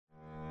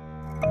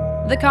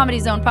The Comedy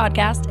Zone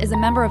podcast is a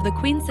member of the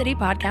Queen City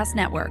Podcast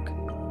Network.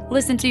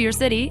 Listen to your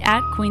city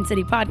at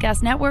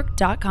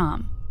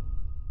queencitypodcastnetwork.com.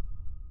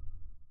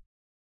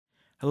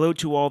 Hello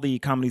to all the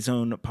Comedy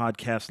Zone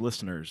podcast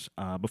listeners.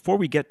 Before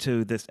we get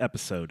to this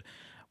episode,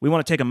 we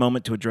want to take a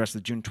moment to address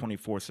the June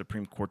 24th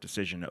Supreme Court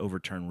decision to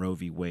overturn Roe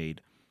v. Wade.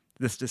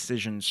 This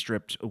decision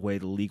stripped away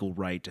the legal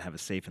right to have a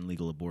safe and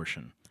legal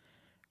abortion.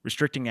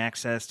 Restricting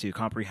access to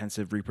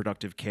comprehensive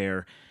reproductive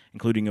care,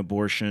 including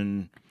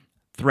abortion,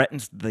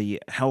 threatens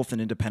the health and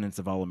independence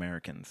of all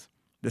Americans.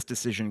 This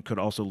decision could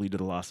also lead to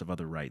the loss of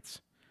other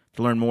rights.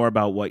 To learn more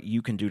about what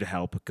you can do to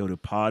help, go to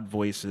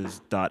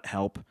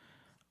podvoices.help.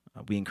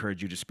 We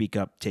encourage you to speak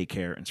up, take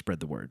care, and spread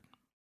the word.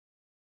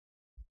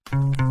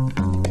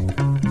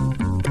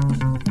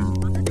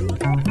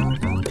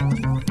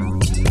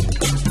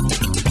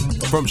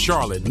 From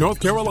Charlotte, North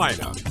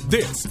Carolina,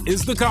 this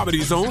is the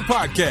Comedy Zone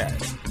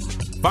Podcast.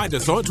 Find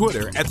us on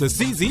Twitter at the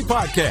CZ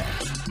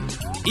Podcast.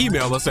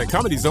 Email us at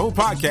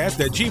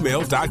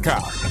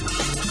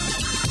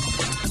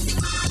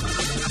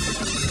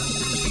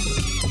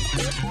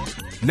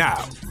comedyzonepodcast@gmail.com.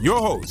 Now, your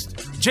host,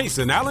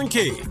 Jason Allen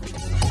King.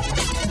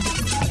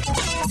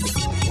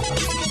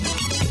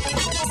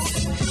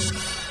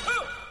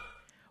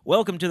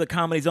 Welcome to the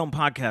Comedy Zone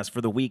podcast for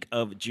the week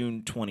of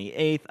June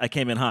 28th. I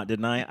came in hot,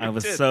 didn't I?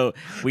 We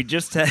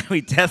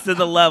tested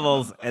the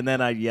levels, and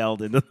then I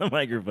yelled into the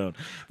microphone.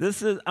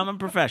 I'm a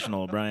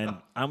professional, Brian.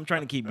 I'm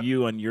trying to keep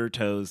you on your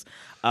toes.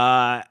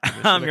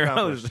 I'm your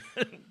host,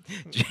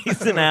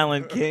 Jason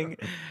Allen King.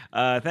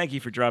 Thank you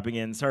for dropping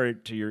in. Sorry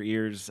to your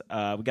ears.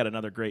 We got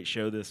another great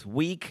show this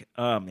week.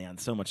 Oh, man,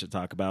 so much to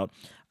talk about.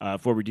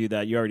 Before we do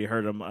that, you already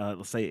heard him.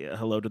 Let's say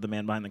hello to the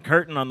man behind the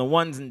curtain on the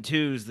ones and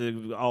twos,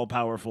 the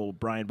all-powerful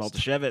Brian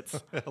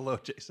Baltashevitz. Hello,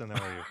 Jason.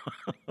 How are you?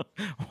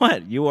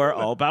 What? You are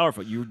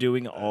all-powerful. You're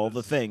doing all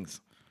the things.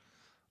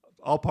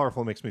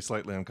 All-powerful makes me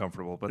slightly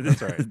uncomfortable, but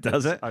that's all right.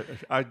 Does it?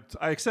 I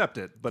accept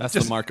it. But that's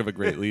the mark of a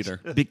great leader.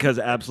 Because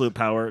absolute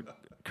power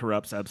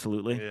corrupts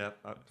absolutely? Yeah.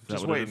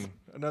 Just waiting.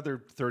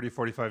 Another 30,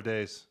 45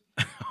 days.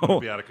 It'll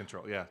be out of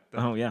control. Yeah.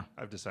 Yeah.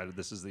 I've decided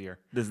this is the year.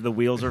 The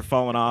wheels are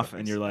falling off,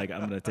 and you're like, I'm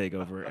going to take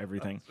over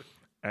everything.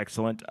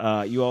 Excellent.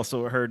 You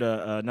also heard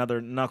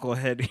another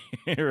knucklehead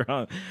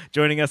here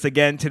joining us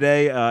again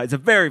today. It's a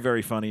very,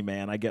 very funny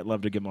man.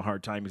 Love to give him a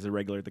hard time. He's a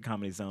regular at the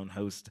Comedy Zone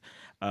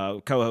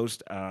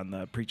co-host on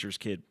the Preacher's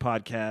Kid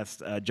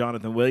podcast.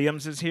 Jonathan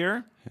Williams is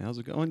here. How's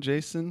it going,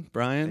 Jason?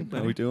 Brian,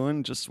 how we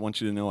doing? Just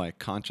want you to know I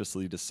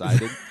consciously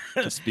decided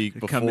to speak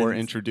before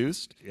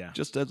introduced,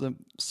 just as a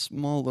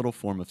small little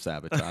form of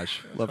sabotage.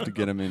 Love to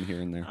get him in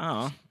here and there.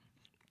 Oh,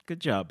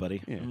 good job,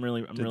 buddy. Yeah, I'm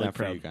really proud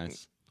for you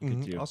guys.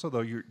 Mm-hmm. Also,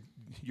 though,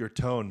 your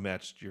tone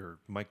matched your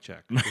mic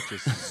check, which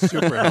is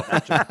super helpful,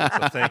 John,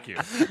 so thank you.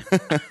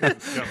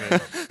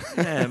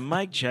 Yeah,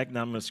 mic check.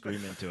 Now I'm going to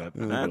scream into it.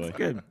 That's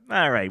good.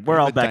 All right, we're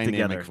all back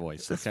together.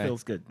 Voice, this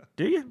feels good.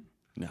 Do you?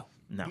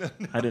 No,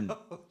 I didn't.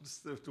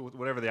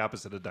 Whatever the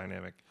opposite of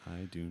dynamic.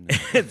 I do not.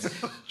 It's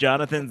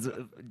Jonathan's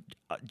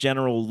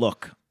general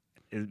look.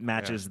 It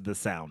matches the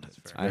sound.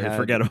 It's very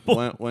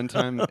forgettable. One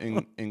time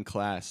in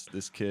class,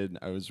 this kid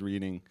I was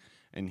reading,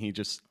 and he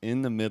just,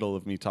 in the middle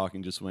of me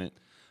talking, just went,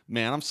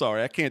 "Man, I'm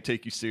sorry, I can't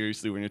take you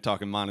seriously when you're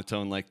talking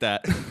monotone like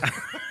that."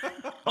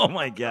 Oh,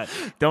 my God.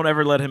 Don't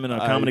ever let him in a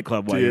comedy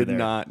club while you're there. I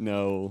did not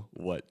know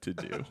what to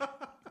do.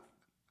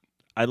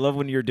 I love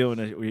when he's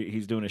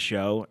doing a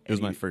show. It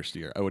was my first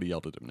year. I would have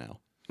yelled at him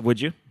now.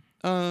 Would you?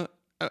 I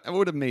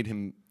would have made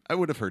him, I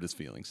would have hurt his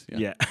feelings.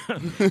 Yeah.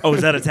 Oh,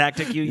 is that a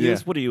tactic you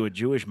use? What are you, a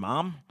Jewish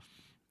mom?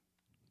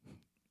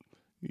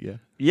 Yeah.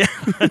 Yeah,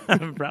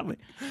 probably.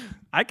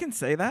 I can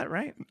say that,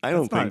 right? I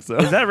don't think so.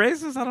 Is that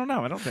racist? I don't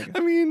know. I don't think. I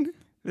mean,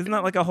 isn't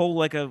that like a whole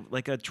like a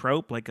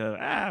trope? Like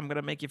I'm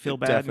gonna make you feel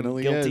bad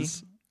definitely and guilty.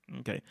 Is.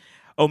 Okay.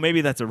 Oh,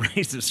 maybe that's a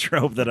racist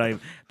trope that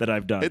I've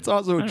done. It's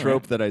also a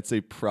trope that I'd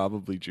say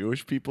probably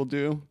Jewish people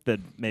do.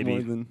 That maybe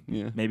more than,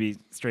 maybe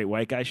straight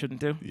white guy shouldn't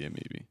do. Yeah,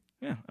 maybe.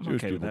 Yeah, I'm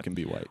Jewish okay with people that. can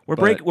be white.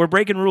 We're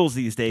breaking rules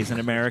these days in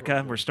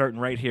America. We're starting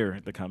right here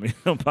at the Comedy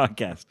Zone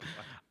podcast.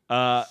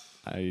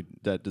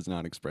 That does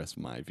not express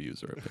my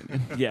views or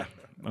opinion. Yeah.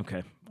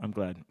 Okay. I'm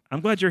glad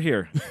you're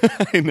here.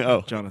 I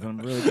know, Jonathan. I'm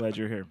really glad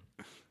you're here.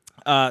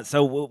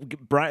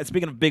 Brian,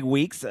 speaking of big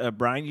weeks,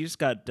 Brian, you just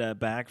got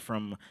back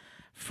from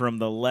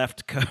the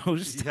left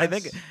coast. Yes. I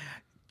think.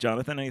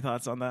 Jonathan, any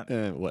thoughts on that?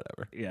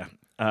 Whatever. Yeah.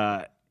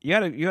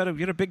 You had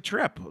a big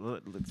trip.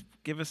 Let's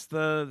give us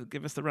the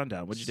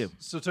rundown. What'd you do?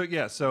 So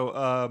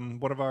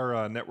one of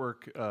our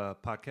network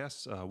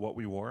podcasts, What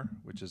We Wore,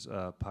 which is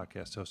a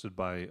podcast hosted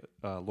by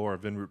Laura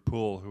Vinroot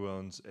Poole, who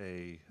owns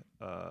a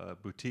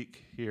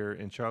boutique here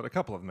in Charlotte, a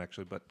couple of them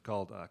actually, but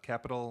called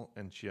Capital,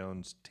 and she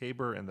owns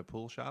Tabor and the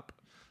Pool Shop,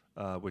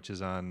 which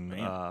is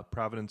on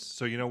Providence.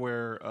 So you know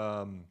where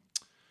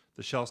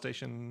the Shell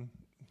station.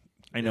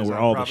 I know where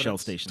all the Shell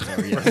stations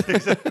are.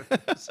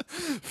 Yes.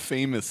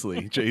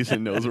 Famously,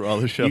 Jason knows where all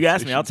the Shell stations are. You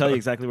asked me, I'll tell you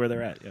exactly where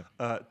they're at.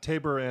 Yeah.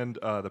 Tabor and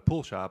the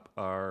Pool Shop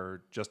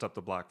are just up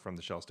the block from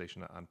the Shell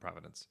station on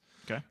Providence.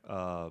 Okay.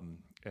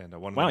 And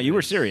one. Wow, you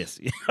were serious.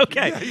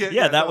 Okay,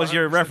 yeah, that was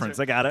your 100% reference. serious.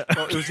 I got it.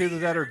 Well, it was either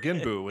that or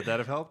Ginbu. Would that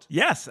have helped?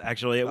 Yes,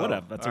 actually, it would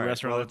have. That's a all right.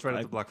 restaurant. Well, it's right I-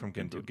 at the block from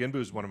Ginbu. Ginbu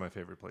is one of my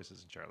favorite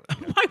places in Charlotte.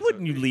 Yeah. Why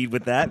wouldn't you lead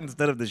with that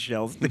instead of the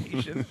Shell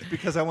station?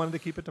 Because I wanted to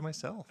keep it to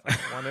myself.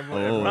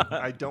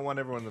 I don't want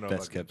everyone to know.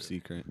 Best about kept Ginbu.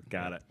 secret.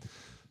 Got it.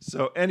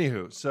 So,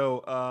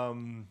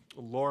 anywho,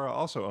 Laura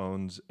also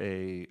owns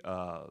a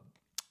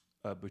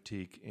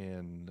boutique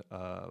in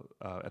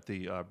at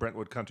the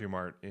Brentwood Country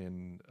Mart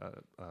in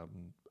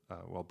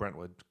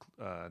Brentwood,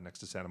 next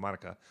to Santa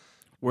Monica.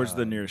 Where's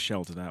the nearest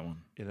Shell to that one?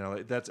 In LA.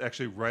 That's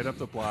actually right up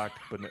the block,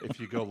 but if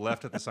you go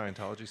left at the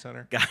Scientology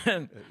Center, Got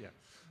it. yeah.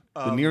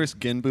 The nearest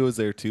Ginbu is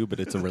there too, but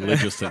it's a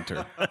religious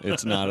center.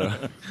 It's not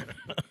a.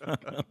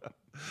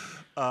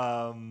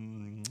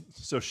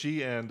 So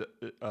she and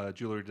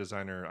jewelry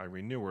designer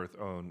Irene Neuwirth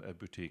own a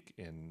boutique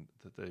in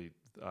the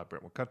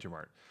Brentwood Country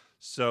Mart.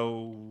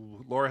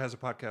 So Laura has a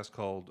podcast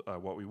called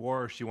What We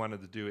Wore. She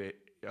wanted to do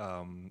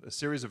a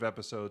series of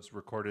episodes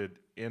recorded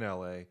in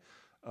LA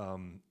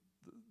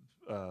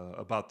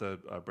about the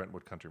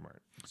Brentwood Country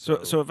Mart.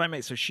 So if I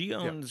may, she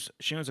owns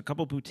a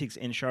couple boutiques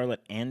in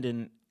Charlotte and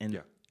in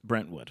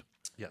Brentwood.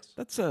 Yes.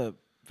 That's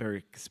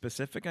very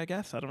specific, I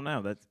guess. I don't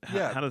know.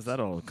 How does that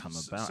all come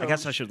about? So I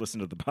guess I should listen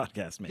to the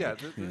podcast, maybe. Yeah,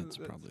 it's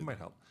probably might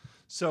help.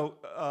 So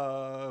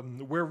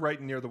we're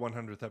right near the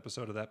 100th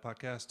episode of that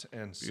podcast,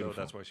 and so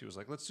that's why she was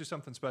like, "Let's do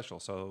something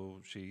special."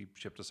 So she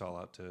shipped us all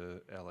out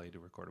to LA to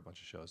record a bunch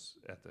of shows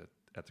at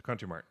the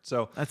Country Mart.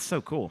 So That's so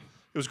cool.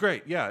 it was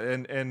great, yeah.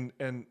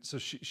 And so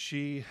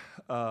she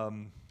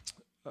wanted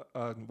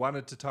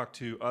to talk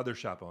to other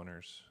shop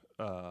owners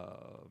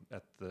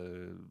at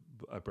the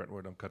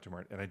Brentwood Country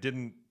Mart, and I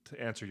didn't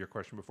answer your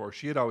question before.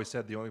 She had always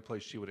said the only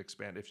place she would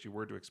expand, if she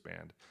were to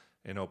expand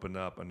and open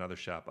up another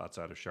shop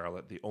outside of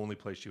Charlotte, the only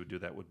place she would do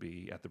that would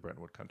be at the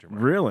Brentwood Country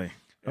Mart. Really?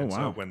 Oh, And wow.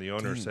 so when the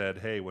owner said,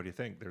 "Hey, what do you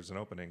think? There's an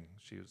opening,"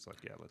 she was like,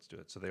 "Yeah, let's do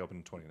it." So they opened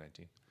in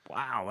 2019.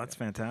 Wow, that's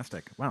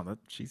fantastic. Wow,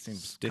 she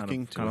seems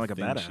Sticking kind of like a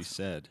thing badass. she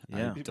said.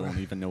 Yeah. I don't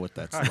even know what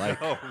that's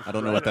like. I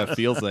don't know what that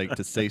feels like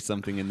to say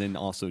something and then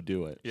also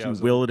do it. Yeah, She it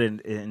was willed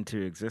it into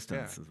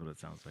existence, Yeah. is what it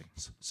sounds like.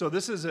 So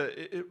this is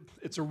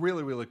it's a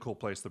really, really cool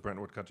place, the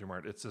Brentwood Country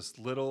Mart. It's this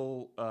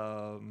little,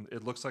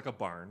 it looks like a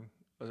barn.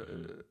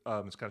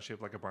 It's kind of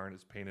shaped like a barn.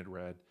 It's painted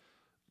red,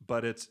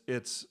 but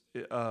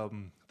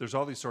there's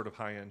all these sort of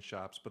high-end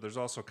shops, but there's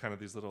also kind of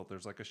these little,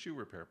 there's like a shoe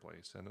repair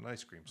place and an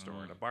ice cream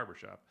store and a barber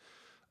shop.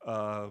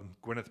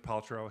 Gwyneth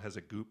Paltrow has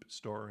a Goop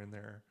store in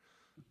there.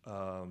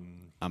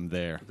 I'm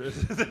there.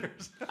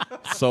 There's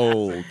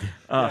Sold.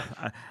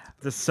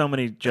 There's so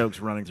many jokes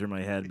running through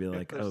my head. Be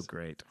like, oh,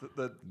 great.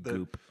 the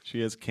Goop.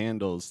 She has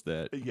candles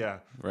that, yeah.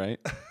 right?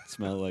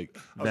 Smell like.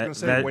 I was gonna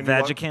say, when you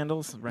walk-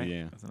 Vagicandles, right?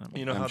 Yeah. Isn't that-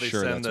 You know I'm how they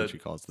sure send that's what the she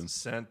calls them.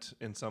 scent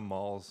in some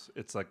malls?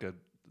 It's like a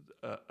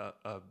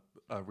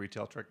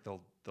retail trick.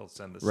 They'll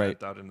send the Right.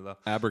 scent out into the.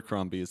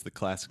 Abercrombie is the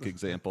classic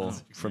example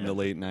from the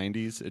late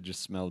 90s. It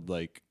just smelled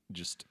like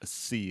just a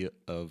sea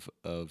of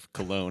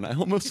cologne. I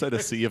almost said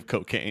a sea of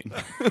cocaine.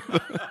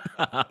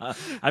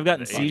 I've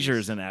gotten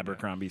seizures in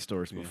Abercrombie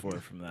stores before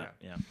from that.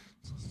 Yeah.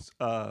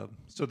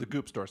 So the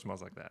Goop store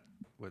smells like that.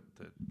 With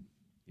the,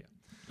 yeah,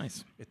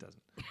 Nice. it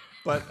doesn't.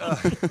 But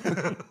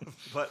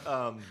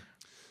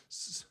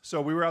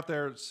so we were out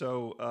there.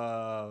 So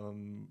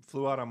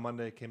flew out on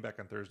Monday, came back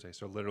on Thursday.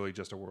 So literally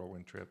just a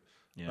whirlwind trip.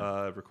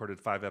 Yeah. Recorded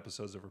 5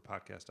 episodes of her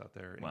podcast out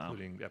there, Wow.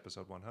 including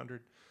episode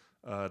 100.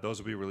 Those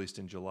will be released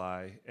in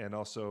July, and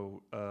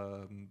also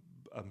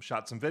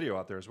shot some video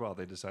out there as well.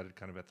 They decided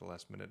kind of at the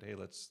last minute, hey,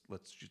 let's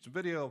shoot some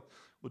video.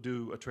 We'll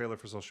do a trailer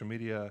for social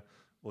media.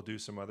 We'll do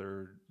some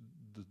other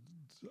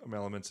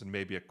elements and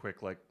maybe a quick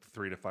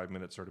 3 to 5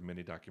 minute sort of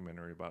mini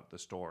documentary about the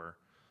store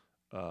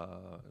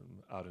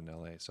out in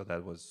LA. So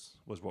that was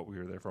what we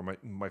were there for.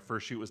 My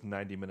first shoot was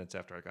 90 minutes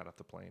after I got off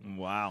the plane.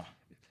 Wow.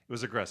 It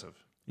was aggressive.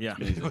 Yeah.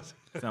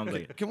 Sounds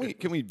like it. Can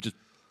we just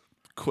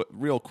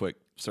real quick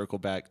circle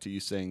back to you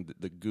saying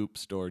that the Goop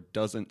store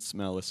doesn't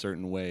smell a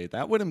certain way?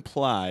 That would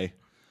imply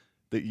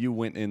that you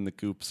went in the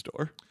Goop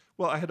store.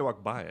 Well, I had to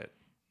walk by it.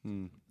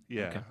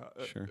 Yeah,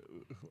 Sure.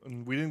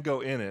 we didn't go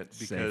in it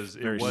because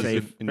Very it wasn't.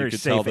 safe. And Very you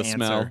could tell safe the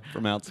smell answer.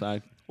 from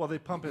outside. Well, they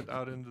pump it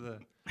out into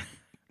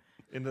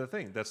the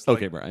thing. That's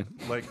Okay, Brian.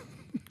 Like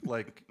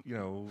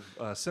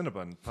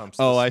Cinnabon pumps.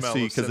 Oh, the I smell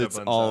see, of because it's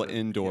Cinnabons all out of-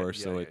 indoor, yeah,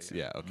 so yeah, it's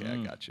yeah. okay. I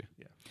got you.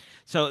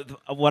 So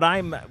what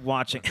I'm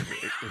watching.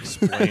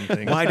 Explain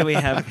things. Why do we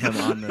have him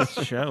on this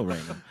show,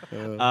 Raymond?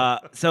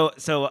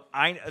 So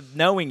I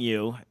knowing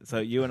you, so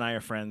you and I are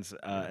friends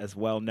as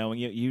well. Knowing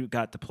you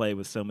got to play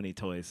with so many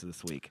toys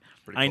this week.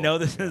 Pretty I cool, know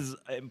this is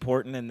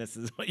important and this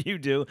is what you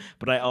do,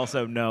 but I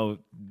also know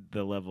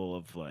the level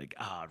of right,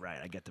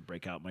 I get to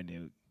break out my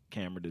new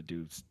camera to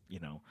do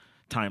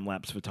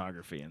time-lapse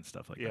photography and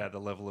stuff like Yeah, that. the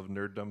level of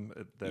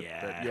nerddom.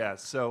 Yeah.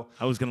 So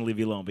I was going to leave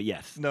you alone, but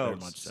yes, no, very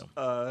much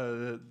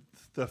so.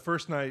 The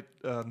first night,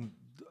 on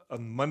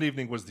Monday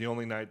evening was the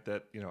only night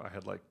that I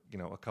had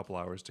a couple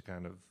hours to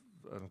kind of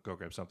go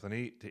grab something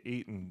to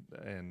eat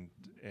and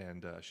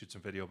shoot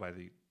some video by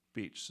the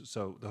beach.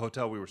 So the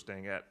hotel we were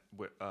staying at,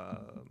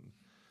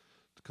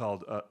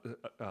 called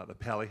the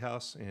Pally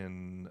House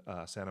in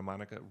Santa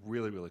Monica.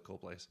 Really, really cool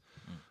place.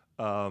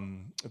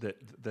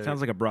 That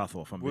sounds like a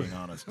brothel, if I'm being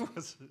honest.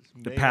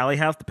 The Pally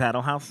House, the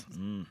Paddle House.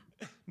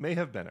 may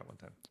have been at one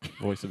time.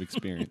 Voice of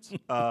experience.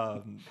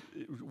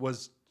 It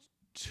was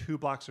 2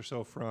 blocks or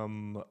so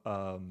from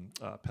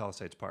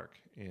Palisades Park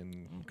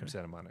in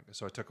Santa Monica.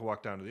 So I took a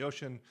walk down to the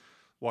ocean,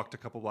 walked a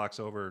couple blocks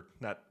over,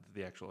 not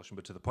the actual ocean,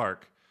 but to the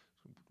park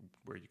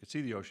where you could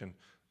see the ocean.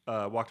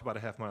 Walked about a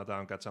half mile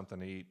down, got something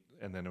to eat,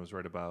 and then it was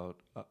right about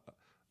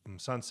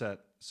sunset.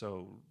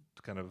 So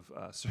kind of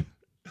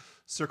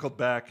circled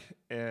back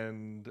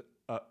and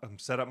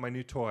set up my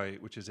new toy,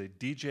 which is a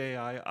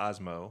DJI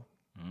Osmo.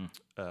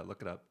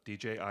 Look it up.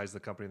 DJI is the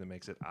company that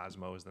makes it.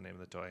 Osmo is the name of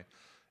the toy.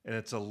 And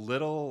it's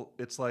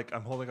like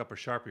I'm holding up a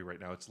Sharpie right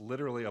now. It's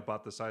literally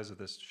about the size of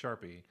this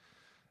Sharpie.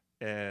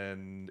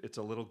 And it's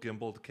a little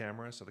gimbaled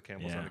camera. So the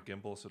camera's on a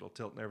gimbal, so it'll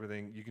tilt and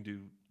everything. You can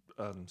do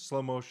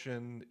slow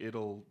motion.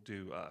 It'll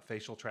do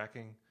facial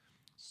tracking.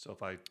 So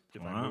if I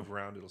move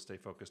around, it'll stay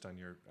focused on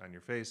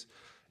your face.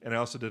 And I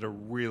also did a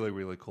really,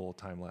 really cool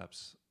time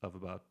lapse of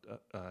about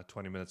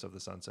 20 minutes of the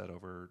sunset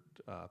over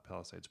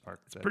Palisades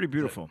Park. It's pretty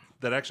beautiful.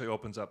 That actually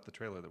opens up the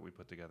trailer that we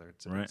put together.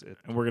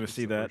 And we're going to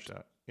see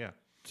that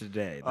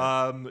today.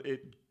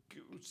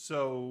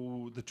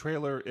 So the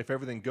trailer, if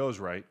everything goes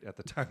right at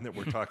the time that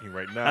we're talking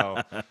right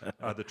now,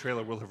 the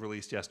trailer will have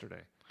released yesterday.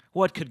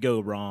 What could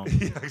go wrong?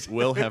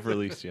 Will have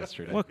released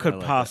yesterday. What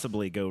could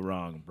possibly go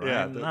wrong,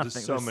 Brian? Yeah,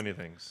 there's so many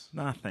things.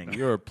 Nothing.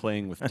 You're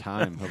playing with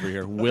time over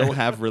here. Will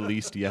have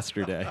released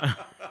yesterday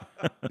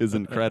is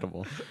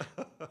incredible.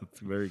 That's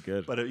very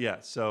good. But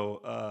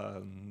so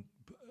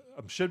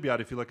should be out.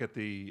 If you look at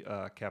the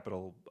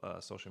Capital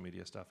social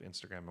media stuff,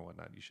 Instagram and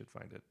whatnot, you should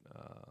find it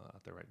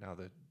out there right now.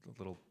 The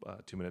little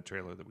 2-minute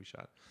trailer that we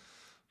shot.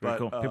 Very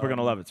cool. People are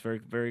gonna love it. It's very,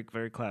 very,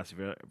 very classy,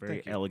 very,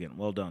 very elegant.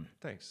 Well done.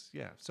 Thanks.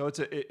 Yeah. So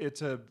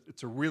it's a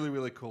really,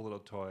 really cool little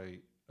toy.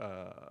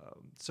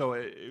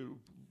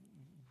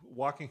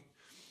 Walking.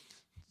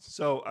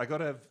 So I go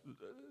to have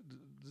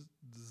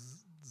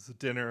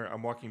dinner.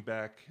 I'm walking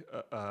back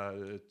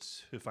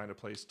to find a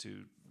place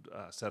to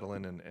settle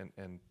in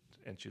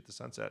and shoot the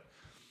sunset.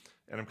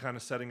 And I'm kind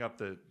of setting up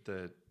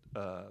the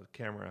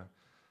camera,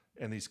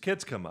 and these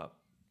kids come up.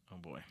 Oh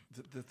boy,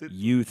 the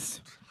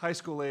youths, high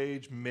school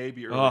age,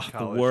 maybe early college,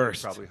 the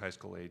worst. Probably high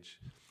school age.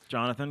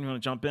 Jonathan, you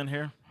want to jump in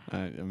here?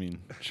 I mean,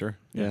 sure.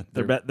 Yeah,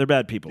 they're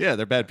bad people. Yeah,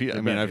 they're bad people.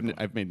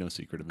 I've made no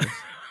secret of this.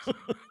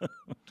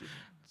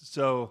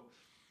 So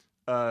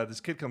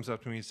this kid comes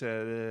up to me and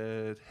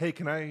said, "Hey,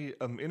 can I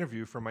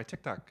interview for my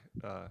TikTok?"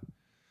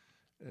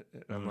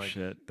 I'm like,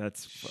 shit,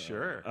 that's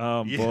sure.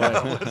 Oh boy,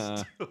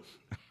 let's do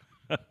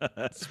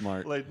it.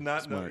 Smart. Like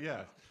not Smart.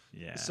 Yeah.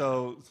 Yeah.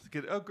 So the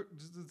kid,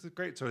 this is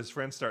great. So his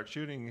friends start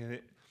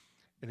shooting,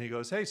 and he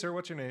goes, "Hey, sir,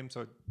 what's your name?"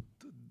 So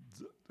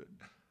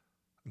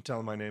I'm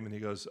telling my name, and he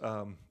goes,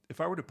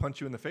 "If I were to punch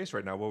you in the face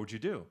right now, what would you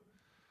do?"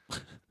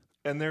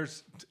 And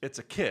it's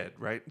a kid,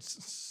 right?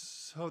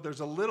 So there's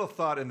a little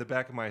thought in the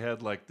back of my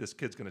head, like this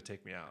kid's gonna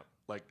take me out,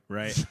 like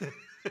right.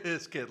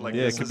 His kid, like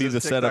yeah, this it could is be his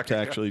the TikTok setup to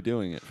account. actually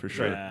doing it for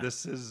sure. Yeah.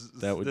 This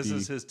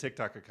is his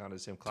TikTok account,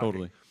 is him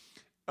clocking.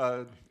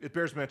 Totally. It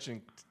bears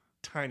mentioning,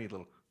 tiny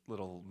little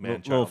man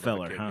little child,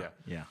 feller, kid, huh?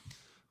 Yeah.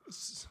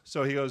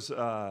 So he goes,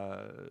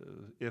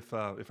 if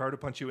I were to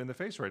punch you in the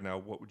face right now,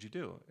 what would you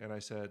do? And I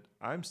said,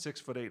 I'm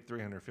 6'8",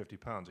 350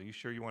 pounds. Are you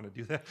sure you want to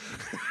do that?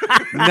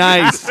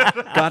 Nice.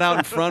 Got out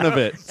in front of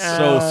it.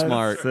 So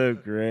smart. So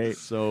great.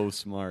 So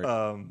smart.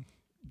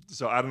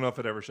 So I don't know if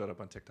it ever showed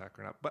up on TikTok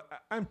or not, but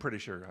I'm pretty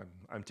sure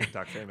I'm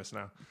TikTok famous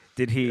now.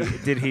 Did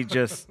he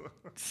just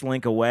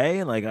slink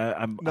away? Like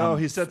No,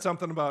 he said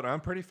something about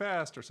I'm pretty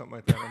fast or something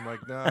like that. I'm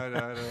like, no, I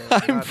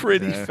don't. I'm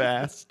pretty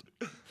fast.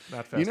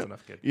 Not fast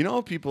enough, kid. You know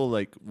how people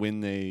like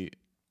when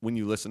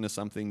you listen to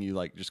something, you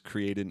like just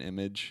create an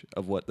image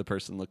of what the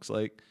person looks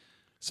like.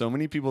 So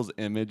many people's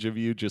image of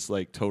you just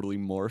like totally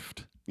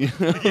morphed. You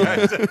know?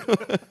 Yeah,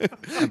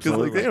 Because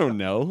like they don't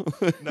know.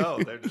 No,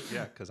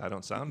 because I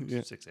don't sound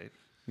 6'8".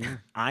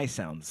 I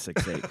sound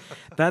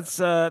 6'8".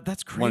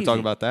 That's crazy. Want to talk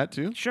about that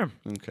too? Sure.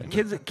 Okay.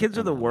 Kids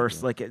are the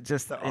worst. Like it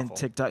just They're in awful.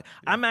 TikTok.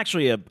 Yeah. I'm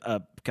actually a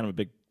kind of a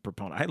big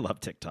proponent. I love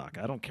TikTok.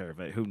 I don't care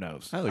who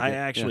knows. I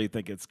actually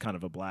think it's kind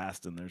of a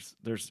blast, and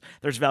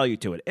there's value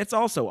to it. It's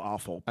also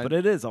awful, but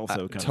it is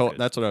also kind of good.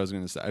 That's what I was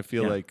going to say. I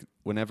feel like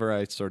whenever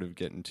I sort of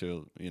get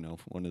into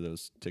one of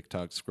those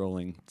TikTok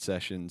scrolling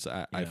sessions,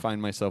 I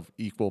find myself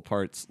equal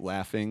parts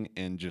laughing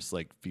and just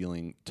like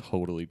feeling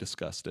totally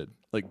disgusted,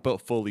 like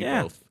both.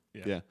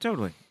 Yeah,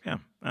 totally. Yeah,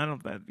 I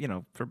don't.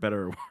 For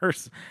better or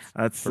worse,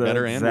 that's for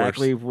better and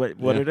exactly worse.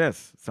 what it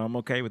is. So I'm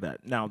okay with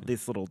that. Now,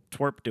 this little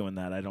twerp doing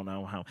that, I don't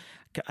know how.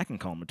 I can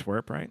call him a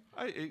twerp, right?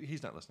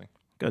 He's not listening.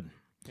 Good.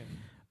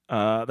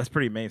 Yeah. That's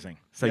pretty amazing.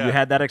 So Yeah. you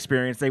had that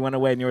experience. They went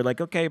away, and you were like,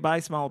 "Okay,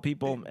 bye, small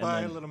people." And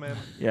Bye, then, little man.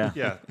 Yeah.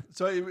 Yeah.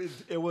 So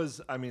it was.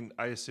 I mean,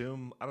 I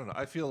assume. I don't know.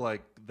 I feel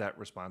like that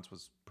response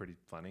was pretty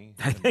funny.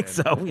 I think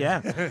so.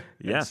 Yeah. And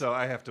Yeah. so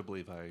I have to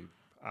believe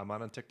I'm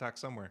on a TikTok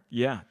somewhere.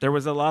 Yeah, there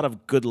was a lot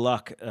of good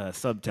luck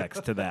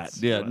subtext to that.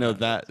 Yeah, no,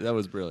 that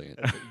was brilliant.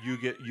 You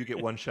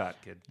get one shot,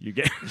 kid. You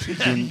get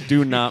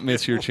do not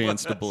miss your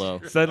chance to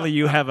blow. suddenly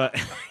you have a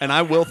And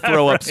I will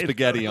throw up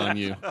spaghetti on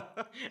you.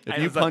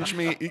 If you punch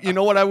me, you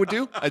know what I would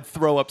do? I'd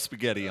throw up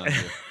spaghetti on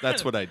you.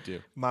 That's what I'd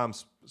do.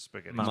 Mom's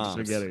spaghetti. Mom's.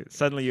 spaghetti.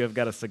 Suddenly you have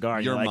got a cigar.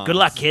 And Your you're like, mom's. good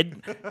luck,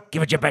 kid.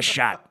 Give it your best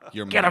shot.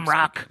 Your Get him, mom's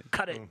Rock. spaghetti.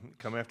 Cut it.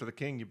 Come after the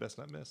king. You best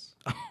not miss.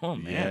 Oh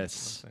man.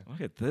 Yes.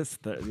 Look at this.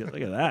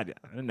 Look at that.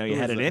 I didn't know you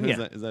had it in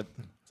you. Is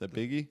that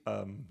Biggie?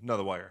 No,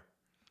 The Wire.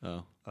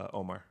 Oh.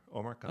 Omar.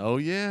 Oh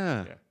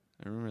yeah. Yeah.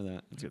 I remember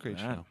that. It's a great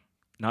that. show.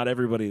 Not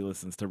everybody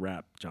listens to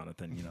rap,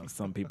 Jonathan. You know,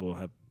 some people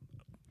have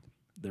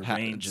their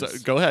range. So,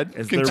 go ahead.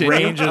 is their Continue.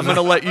 range is- I'm going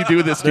to let you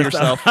do this to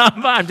yourself.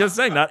 I'm just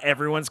saying, not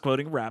everyone's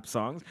quoting rap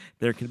songs.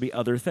 There can be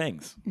other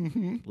things,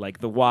 like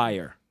The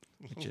Wire.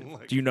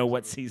 Do you know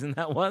what season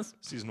that was?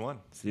 Season 1.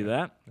 See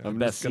that? I'm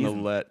Best just going to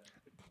season. let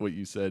what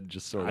you said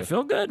just sort of. I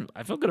feel good.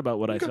 I feel good about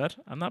what I said.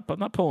 I'm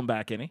not pulling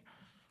back any.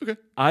 Okay.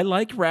 I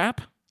like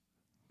rap.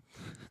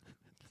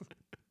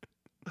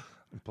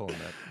 I'm pulling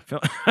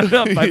that. I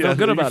feel Yeah,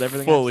 good he about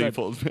everything. Fully I said.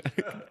 pulled back.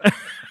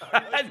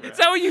 Is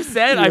that what you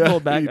said? I Yeah,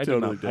 pulled back. you I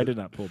totally did not. I did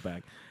not pull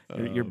back.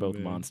 You're both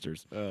man.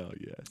 monsters. Oh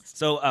yes.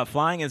 So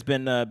flying has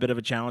been a bit of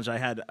a challenge. I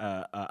had.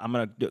 I'm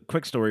gonna do a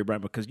quick story,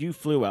 Brian, because you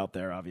flew out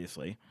there,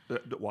 obviously.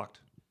 Walked.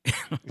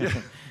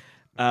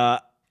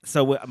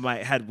 So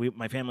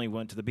my family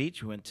went to the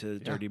beach. We went to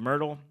Dirty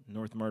Myrtle,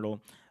 North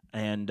Myrtle,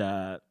 and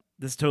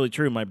this is totally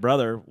true. My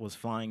brother was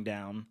flying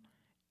down,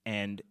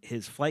 and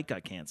his flight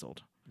got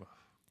canceled.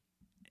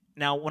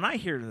 Now, when I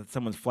hear that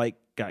someone's flight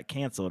got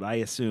canceled, I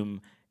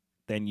assume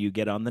then you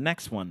get on the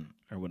next one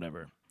or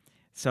whatever.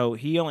 So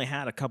he only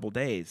had a couple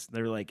days.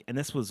 They were like, and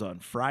this was on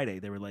Friday.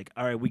 They were like,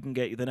 all right, we can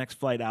get you. The next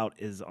flight out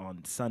is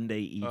on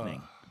Sunday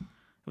evening. I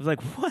was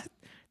like, what?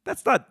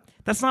 That's not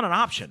an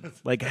option.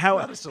 Like how?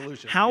 not a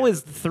solution. How is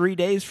 3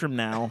 days from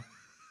now,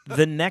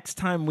 the next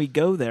time we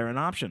go there, an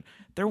option?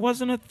 There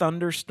wasn't a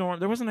thunderstorm.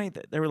 There wasn't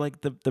anything. They were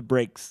like the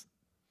brakes.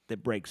 The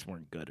brakes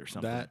weren't good or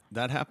something.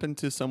 That happened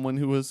to someone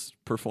who was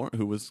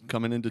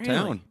coming into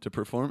town to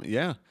perform.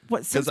 Yeah.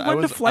 What? Since 'Cause when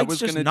do flights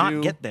just gonna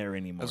not get there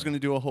anymore? I was going to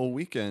do a whole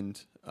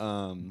weekend,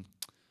 and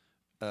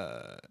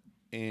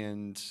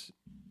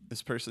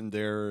this person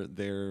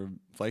their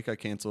flight got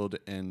canceled,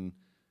 and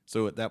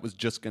so that was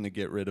just going to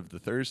get rid of the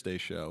Thursday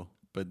show.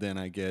 But then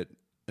I get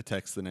a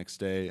text the next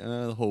day,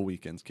 the whole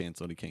weekend's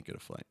canceled. You can't get a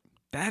flight.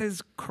 That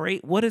is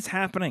great. What is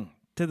happening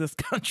to this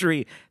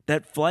country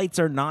that flights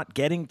are not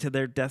getting to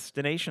their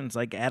destinations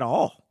like at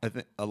all? I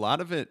think a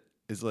lot of it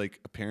is like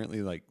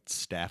apparently like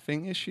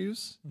staffing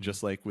issues,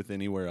 just like with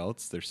anywhere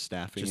else. There's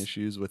staffing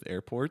issues with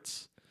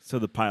airports. So a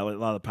lot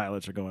of the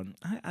pilots are going,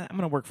 I'm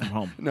going to work from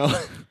home. No,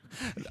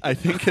 I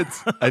think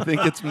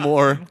it's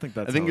more. think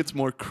that's I think how- it's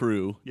more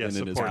crew than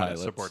it is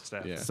pilots. Support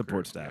staff. Yeah.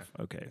 Support staff.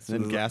 Okay. So And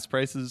then this is gas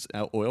prices,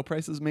 oil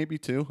prices, maybe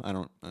too. I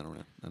don't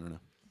know.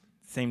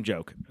 same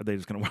joke. Are they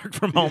just going to work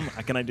from home?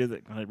 Can I do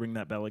that? Can I ring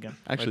that bell again?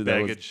 Actually,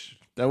 baggage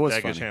that was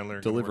baggage funny. handler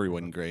Delivery can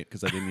work wasn't great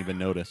because I didn't even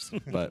notice.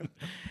 But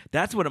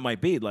That's what it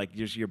might be. Like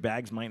just your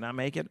bags might not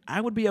make it.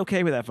 I would be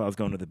okay with that if I was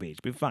going to the beach.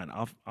 Be fine.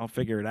 I'll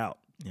figure it out.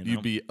 You know?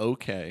 you'd be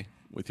okay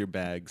with your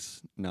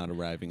bags not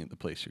arriving at the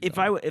place you're If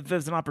going. if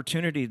there's an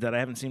opportunity that I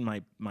haven't seen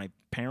my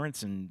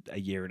parents in a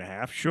year and a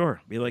half,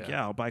 sure. Be like,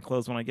 yeah, I'll buy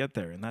clothes when I get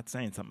there, and that's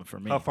saying something for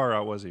me. How far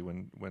out was he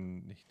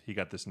when he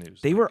got this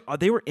news? They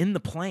were in the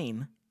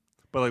plane.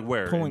 But like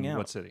where? pulling in out.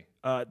 What city?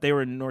 They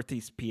were in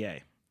Northeast PA.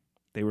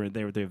 They were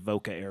the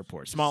Avoca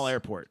Airport, small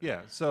airport.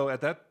 Yeah. So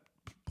at that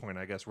point,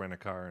 I guess rent a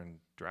car and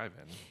drive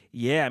in.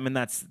 Yeah, I mean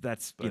that's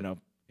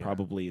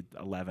probably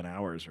 11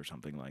 hours or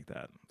something like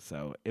that.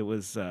 So it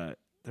was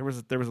there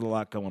was a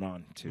lot going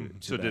on to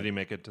So that. did he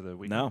make it to the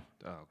weekend? No.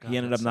 Oh, God, He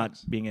ended that up not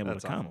sucks. being able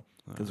That's to come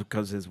awful.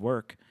 because his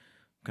work.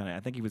 I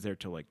think he was there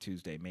till like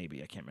Tuesday,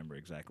 maybe. I can't remember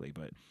exactly,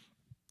 but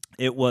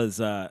it was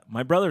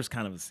my brother's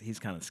he's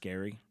kind of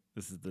scary.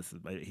 This is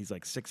he's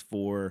like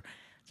 6'4",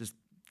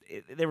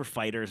 they were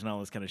fighters and all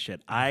this kind of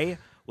shit. I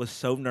was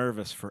so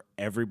nervous for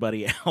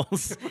everybody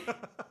else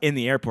in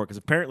the airport because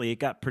apparently it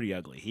got pretty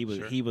ugly.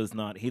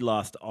 He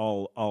lost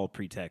all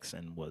pretext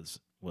and was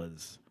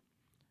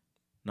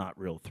not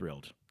real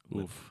thrilled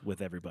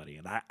with everybody.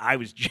 And I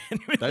was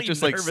genuinely that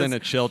just nervous. sent a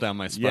chill down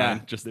my spine. Yeah,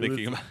 just there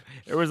thinking was- about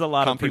There was a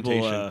lot of people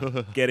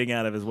confrontation. getting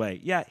out of his way.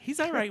 Yeah, he's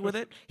all right with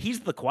it.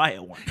 He's the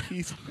quiet one.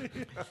 he's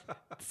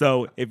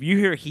So if you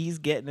hear he's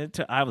getting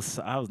into, I was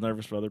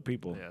nervous for other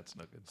people. Yeah, it's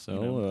no good.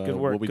 So good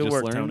work- what we good just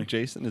work, learned, Tony.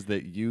 Jason, is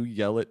that you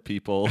yell at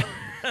people.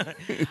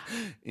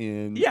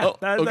 Yeah,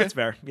 okay. that's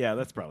fair. Yeah,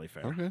 that's probably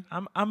fair. Okay.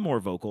 I'm more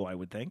vocal, I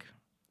would think,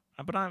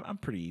 but I'm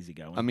pretty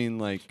easygoing. I mean,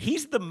 like,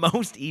 he's the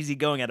most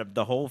easygoing out of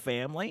the whole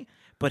family,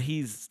 but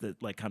he's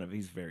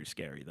he's very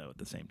scary though at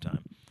the same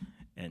time.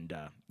 And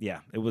yeah,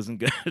 it wasn't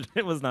good.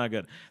 It was not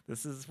good.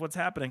 This is what's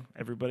happening.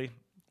 Everybody,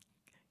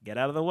 get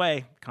out of the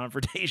way.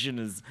 Confrontation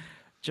is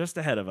just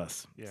ahead of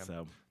us. Yeah.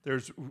 So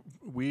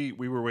we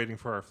were waiting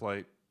for our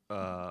flight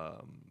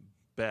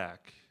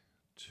back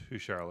to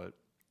Charlotte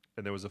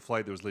and there was a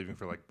flight that was leaving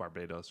for like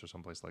Barbados or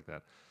someplace like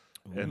that.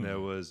 And there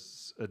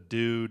was a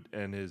dude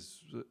and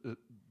his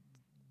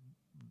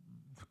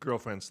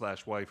girlfriend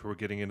 / wife who were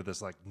getting into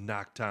this like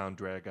knockdown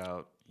drag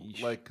out,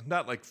 like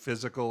not like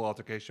physical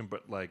altercation,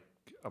 but like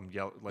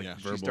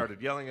she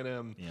started yelling at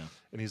him,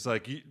 and he's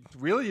like,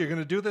 "Really, you're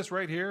gonna do this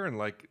right here?" And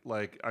like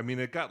I mean,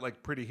 it got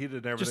like pretty heated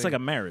and everything, just like a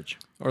marriage,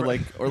 or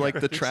like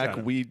the track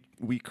 "We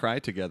Cry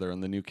Together"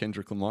 on the new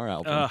Kendrick Lamar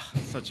album.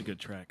 Such a good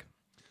track.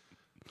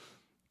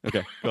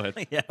 Okay, go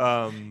ahead.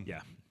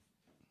 Yeah.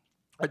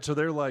 So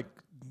they're like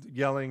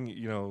yelling,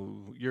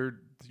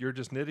 you're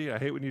just nitty. I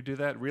hate when you do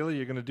that. Really,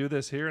 you're going to do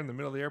this here in the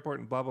middle of the airport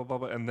and blah, blah, blah,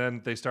 blah. And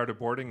then they started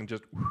boarding and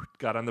just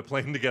got on the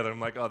plane together. I'm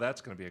like, oh,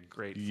 that's going to be a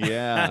great flight.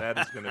 Yeah. That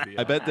is going to be.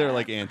 I bet they're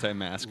like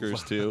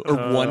anti-maskers too, or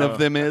one of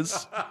them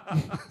is.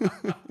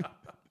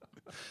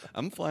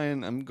 I'm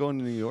going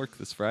to New York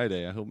this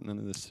Friday. I hope none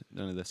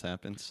of this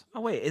happens. Oh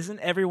wait, isn't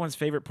everyone's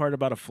favorite part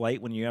about a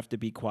flight when you have to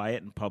be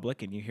quiet in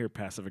public and you hear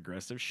passive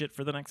aggressive shit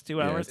for the next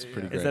 2 hours? It's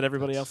pretty Is great. that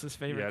everybody else's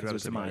favorite? Yeah, Because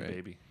it's it's mine,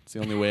 baby. It's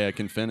the only way I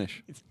can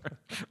finish.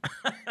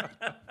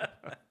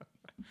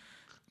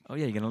 Oh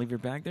yeah, you're gonna leave your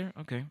bag there?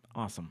 Okay,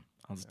 awesome.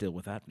 I'll just deal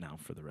with that now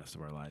for the rest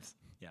of our lives.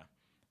 Yeah,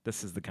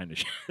 this is the kind of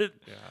shit.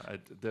 Yeah,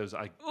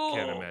 I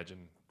can't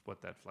imagine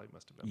what that flight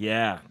must have been.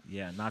 Yeah,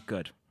 not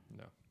good.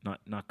 No,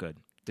 Not good.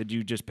 Did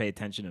you just pay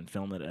attention and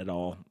film it at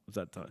all? Was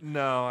that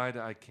no,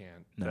 I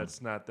can't. No.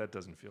 That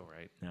doesn't feel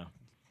right. No.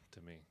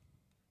 To me.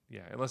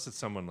 Yeah, unless it's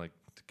someone like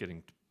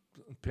getting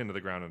pinned to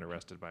the ground and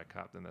arrested by a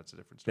cop, then that's a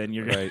different story. Then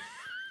you're Right.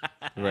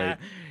 Right.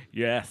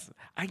 Yes.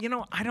 I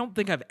don't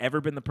think I've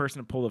ever been the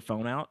person to pull the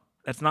phone out.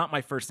 That's not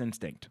my first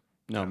instinct.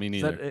 No, me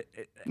Is neither.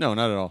 that- No,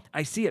 not at all.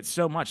 I see it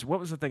so much. What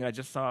was the thing I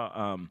just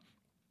saw?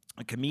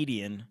 A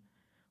comedian.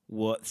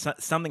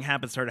 Something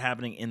started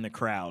happening in the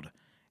crowd,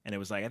 and it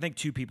was like I think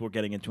two people were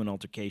getting into an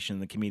altercation.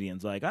 The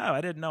comedian's like, "Oh,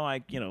 I didn't know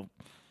I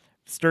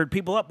stirred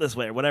people up this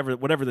way," or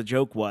whatever the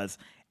joke was.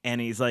 And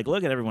he's like,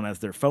 "Look at everyone has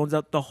their phones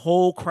out." The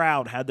whole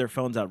crowd had their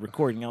phones out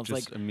recording. I was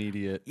Just like,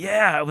 immediate.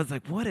 "Yeah." I was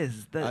like, "What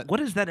is that?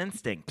 What is that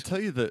instinct?" I'll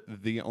tell you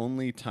the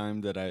only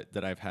time that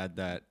I've had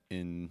that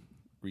in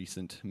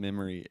recent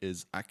memory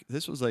is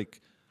this was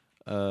like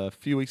a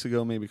few weeks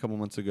ago, maybe a couple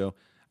months ago.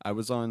 I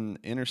was on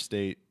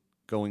interstate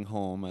going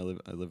home. I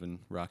live in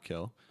Rock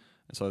Hill,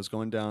 and so I was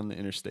going down the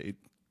interstate,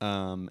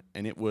 and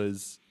it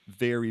was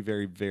very,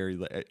 very, very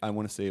late. I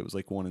want to say it was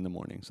like 1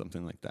 a.m,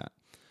 something like that.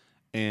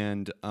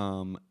 And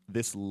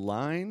this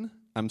line,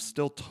 I'm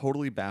still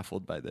totally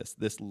baffled by this.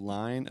 This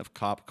line of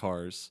cop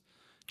cars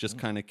just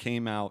kind of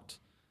came out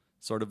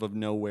sort of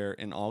nowhere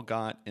and all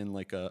got in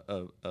like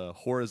a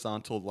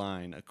horizontal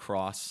line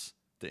across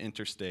the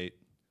interstate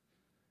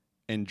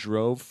and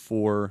drove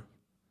for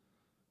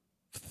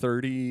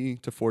 30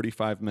 to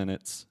 45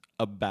 minutes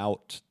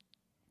about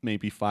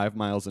maybe 5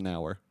 miles an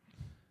hour.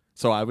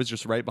 So I was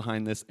just right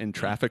behind this, and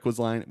traffic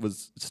was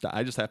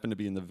I just happened to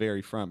be in the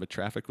very front, but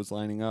traffic was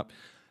lining up.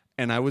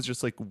 And I was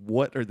just like,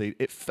 what are they?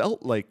 It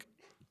felt like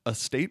a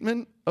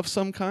statement of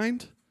some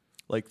kind.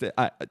 Like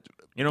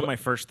my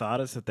first thought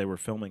is that they were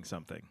filming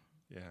something.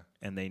 Yeah.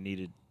 And they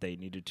needed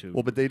to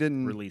but they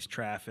didn't release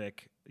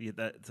traffic.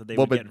 So they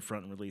would get in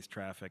front and release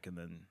traffic, and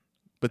then.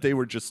 But they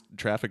were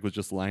traffic was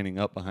just lining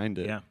up behind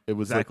it. Yeah, it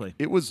was exactly. Like,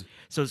 it was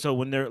so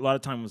when there a lot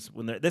of times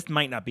when this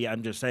might not be.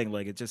 I'm just saying,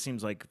 like, it just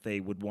seems like they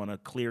would want to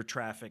clear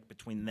traffic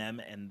between them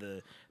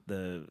and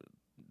the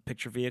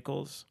picture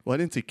vehicles. Well, I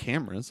didn't see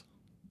cameras.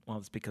 Well,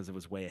 it's because it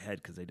was way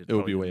ahead because they didn't. It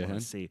would be way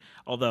ahead. See,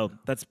 although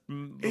that's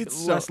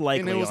It's less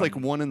likely. And it was like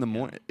 1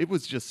 a.m. It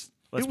was just.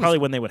 That's probably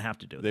when they would have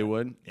to do it. They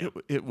would. Yeah.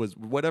 It was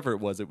whatever it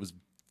was. It was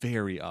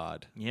very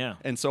odd. Yeah.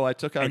 And so I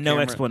took out and a camera.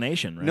 no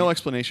explanation. Right? No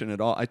explanation at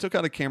all. I took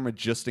out a camera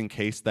just in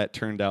case that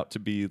turned out to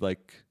be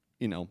like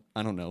I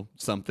don't know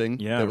something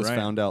that was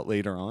found out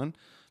later on.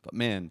 But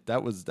man,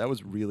 that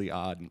was really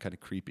odd and kind of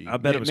creepy. I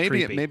bet it was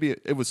creepy. Maybe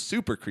it was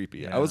super creepy.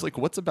 Yeah. I was like,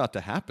 what's about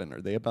to happen?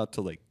 Are they about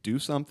to like do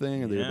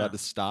something? Are they about to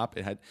stop?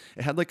 It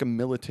had like a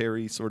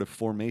military sort of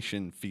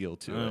formation feel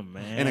to it.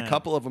 Man. And a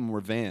couple of them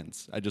were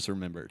vans. I just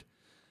remembered.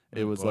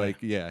 It was like,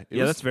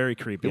 that's very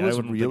creepy. It was I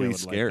wouldn't think I really would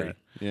scary. Like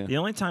that. Yeah. The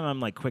only time I'm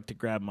like quick to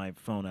grab my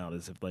phone out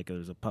is if like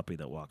there's a puppy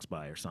that walks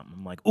by or something.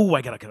 I'm like, oh,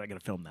 I gotta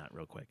film that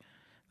real quick.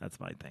 That's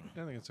my thing.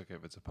 I think it's okay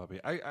if it's a puppy.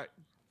 I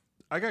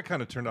got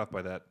kind of turned off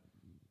by that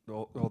the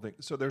whole thing.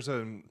 So there's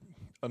an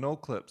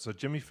old clip. So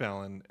Jimmy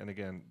Fallon, and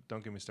again,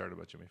 don't get me started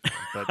about Jimmy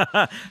Fallon.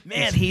 But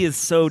man, he is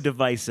so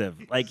divisive.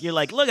 Like you're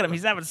like, look at him.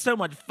 He's having so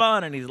much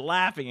fun and he's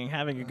laughing and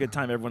having a good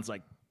time. Everyone's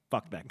like,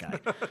 fuck that guy.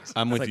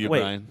 I'm with you,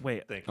 Brian.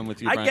 Wait, I'm with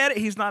you, I Brian. get it.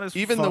 He's not as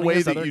even funny the way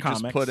as that other you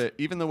comics. just put it.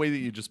 Even the way that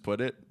you just put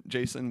it,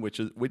 Jason, which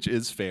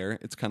is fair.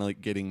 It's kind of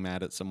like getting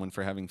mad at someone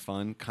for having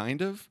fun,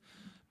 kind of.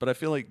 But I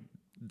feel like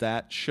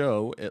that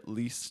show, at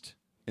least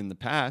in the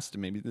past,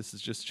 and maybe this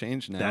has just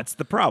changed now. That's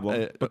the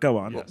problem. But go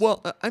on. Yes.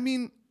 Well, I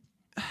mean,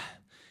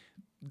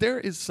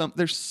 there's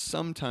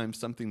sometimes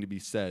something to be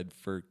said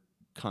for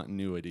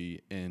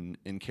continuity and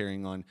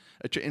carrying on,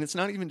 and it's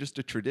not even just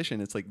a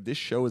tradition. It's like this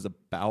show is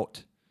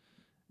about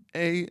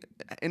and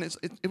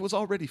it was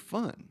already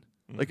fun.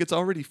 Like, it's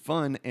already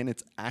fun, and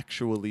it's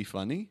actually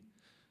funny,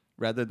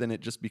 rather than it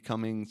just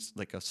becoming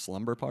like a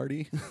slumber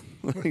party.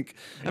 Like,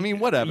 I mean,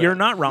 whatever. You're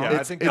not wrong. Yeah,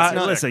 I think that's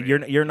listen,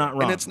 you're not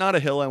wrong. And it's not a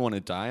hill I want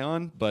to die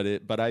on, but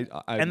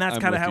and that's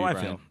kind of how I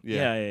feel.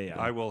 Yeah.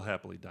 I will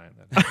happily die on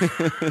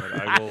that. But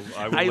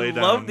I will lay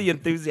down. love the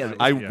enthusiasm.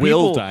 I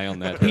will die on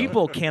that hill.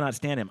 People cannot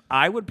stand him.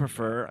 I would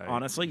prefer,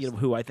 honestly,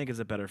 who I think is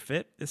a better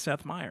fit is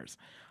Seth Meyers.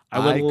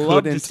 I would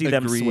love to see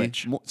them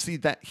switch. See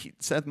that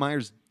Seth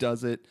Meyers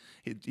does it.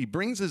 He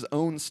brings his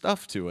own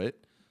stuff to it.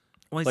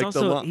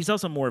 Well, he's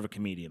also more of a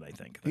comedian, I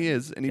think. He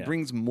is, and he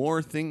brings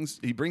more things.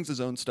 He brings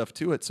his own stuff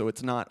to it, so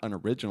it's not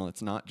unoriginal.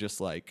 It's not just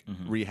like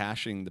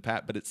rehashing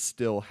the but it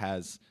still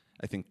has,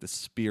 I think, the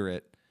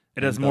spirit.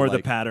 It has more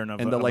the pattern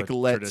of and the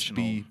let's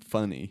be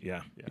funny.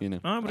 Yeah. You know,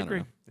 I would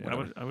agree.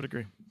 I would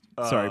agree.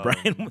 Sorry,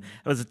 Brian.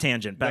 That was a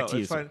tangent. Back to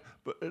you. It's fine.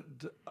 But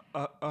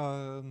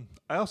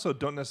I also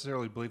don't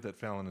necessarily believe that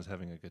Fallon is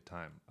having a good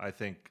time. I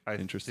think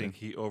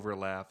he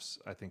overlaps.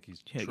 I think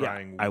he's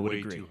trying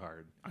way too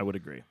hard. I would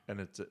agree. And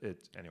it's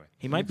anyway.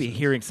 He might be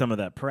hearing some of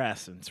that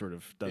press and sort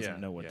of doesn't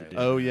know what to do.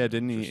 Oh yeah,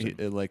 didn't he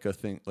like a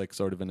thing, like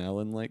sort of an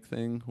Ellen-like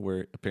thing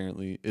where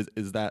apparently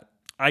is that.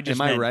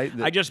 Am I right?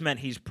 I just meant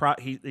he's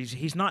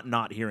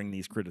not hearing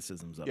these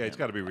criticisms of him. He's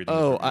got to be reading.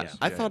 Oh,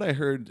 I thought I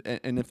heard,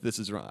 and if this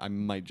is wrong, I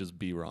might just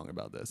be wrong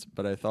about this,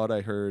 but I thought I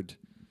heard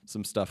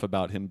some stuff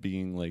about him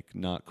being like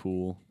not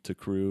cool to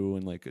crew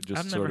and like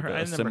just sort of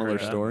a similar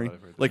story.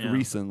 Like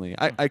recently,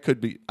 I could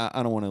be.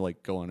 I don't want to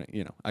like go on it.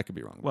 You know, I could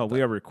be wrong. Well,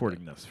 we are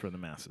recording this for the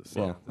masses.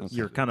 Well,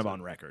 you're kind of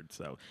on record.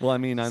 So, well, I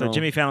mean, so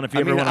Jimmy Fallon, if you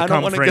ever want to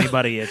come for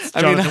anybody, it's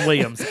Jonathan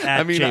Williams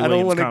at J.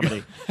 Williams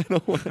Comedy.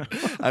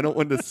 I don't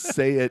want to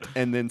say it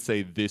and then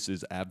say this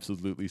is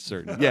absolutely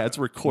certain. Yeah, it's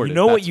recorded. You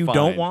know what you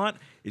don't want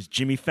is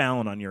Jimmy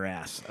Fallon on your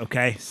ass.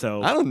 Okay,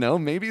 so I don't know.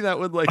 Maybe that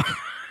would like.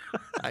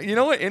 You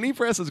know what? Any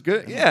press is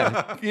good.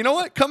 Yeah. You know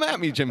what? Come at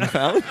me, Jimmy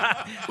Fallon.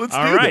 Let's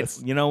do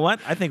this. You know what?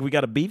 I think we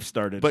got a beef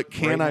started. But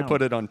can I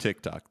put it on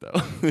TikTok,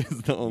 though?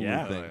 Is the only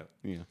thing.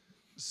 Yeah.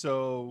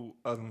 So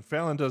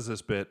Fallon does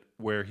this bit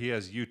where he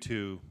has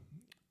U2,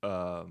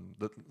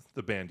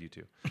 the band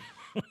U2.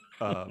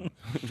 I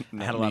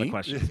had a lot of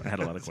questions.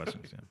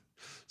 Yeah.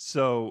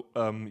 So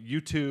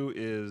U2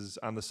 is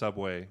on the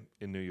subway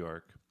in New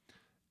York,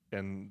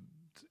 and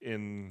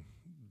in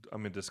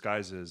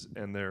disguises,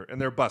 and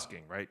they're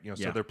busking, right? You know,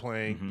 so they're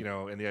playing, you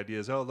know, and the idea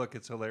is, oh, look,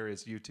 it's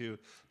hilarious, U2.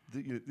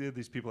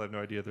 These people have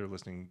no idea they're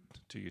listening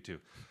to U2.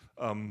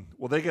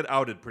 Well, they get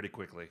outed pretty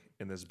quickly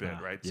in this bit,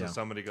 right? Yeah. So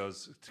somebody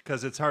goes,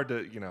 because it's hard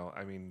to, you know,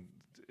 I mean,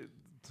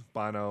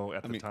 Bono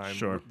at the time,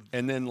 sure,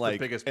 and then like,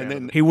 the biggest and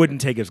then he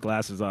wouldn't take his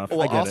glasses off.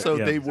 Well, also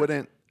they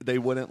wouldn't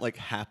like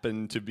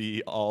happen to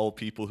be all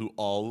people who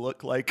all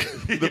look like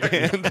the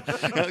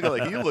band.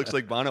 Like, he looks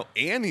like Bono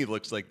and he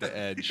looks like the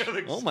Edge.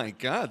 Oh my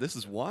God, this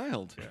is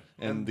wild. Yeah.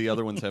 And the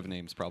other ones have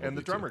names probably. And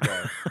the drummer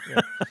guy.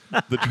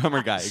 The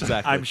drummer guy,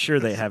 exactly. I'm sure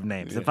they have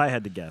names. If I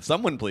had to guess,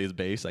 someone plays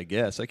bass. I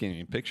guess I can't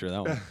even picture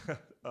that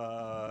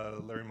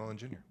one. Larry Mullen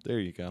Jr. There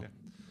you go. Yeah.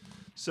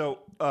 So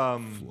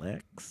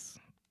Flex.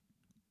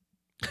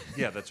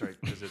 Yeah, that's right,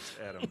 because it's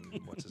Adam.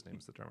 What's his name?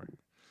 Is the drummer?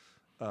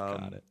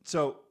 Got it.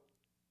 So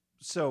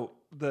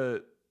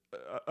they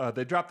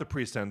dropped the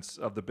pretense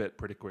of the bit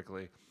pretty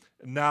quickly.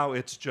 Now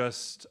it's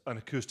just an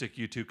acoustic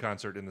U2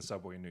 concert in the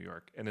subway in New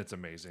York, and it's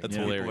amazing. That's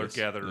People hilarious. are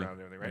gathered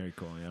around and everything, right? Very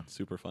cool, yeah.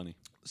 Super funny.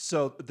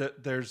 So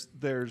there's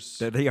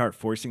they are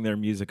forcing their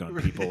music on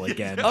people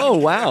again. Oh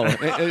wow!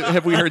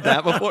 Have we heard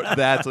that before?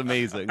 That's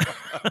amazing.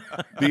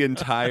 The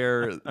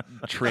entire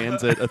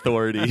transit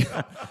authority.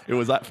 It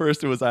was at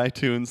first it was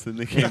iTunes, then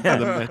they came to the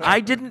Metro.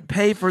 I didn't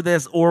pay for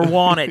this or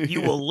want it.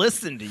 You will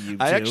listen to you.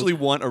 I actually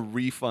want a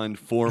refund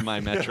for my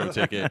Metro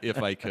ticket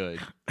if I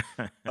could.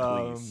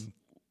 Please.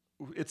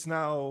 It's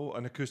now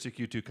an acoustic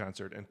U2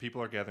 concert, and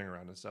people are gathering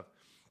around and stuff.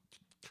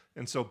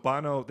 And so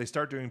Bono, they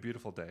start doing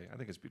Beautiful Day. I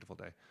think it's Beautiful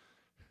Day.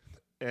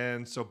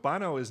 And so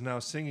Bono is now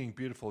singing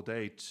Beautiful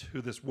Day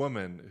to this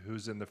woman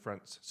who's in the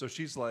front. So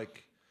she's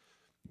like,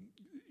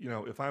 you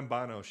know, if I'm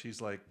Bono,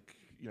 she's like,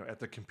 you know, at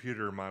the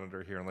computer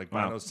monitor here, and like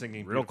Bono's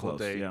singing Beautiful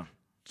Day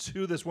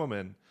to this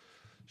woman.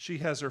 She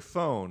has her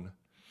phone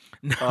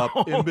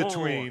up in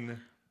between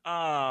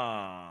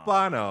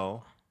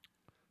Bono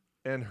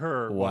and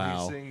her when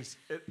he sings.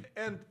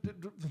 And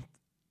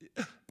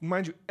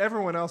mind you,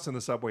 everyone else in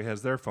the subway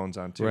has their phones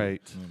on too.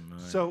 Right.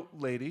 So,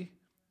 lady,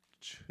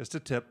 just a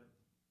tip.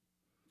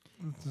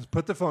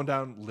 Put the phone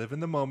down, live in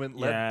the moment,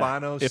 let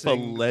Bono sing. If a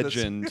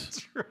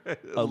legend,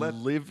 a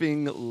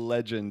living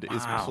legend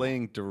is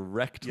playing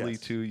directly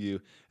to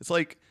you, it's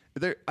like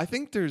I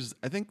think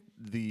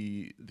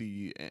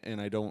the and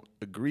I don't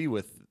agree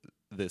with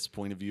this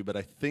point of view, but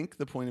I think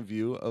the point of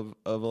view of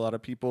a lot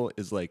of people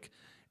is like,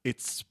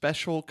 it's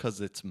special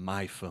because it's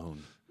my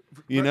phone.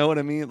 You know what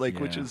I mean? Like,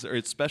 or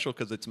it's special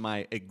because it's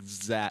my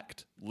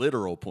exact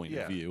literal point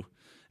of view.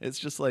 It's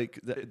just like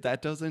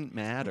that doesn't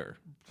matter.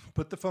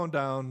 Put the phone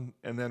down,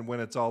 and then when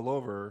it's all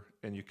over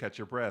and you catch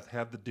your breath,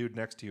 have the dude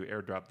next to you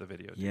airdrop the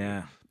video.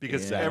 Yeah.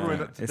 Because Yeah.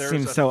 everyone, It there's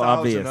seems a so thousand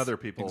obvious. other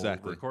people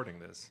Exactly. recording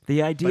this.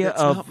 The idea it's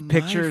not of my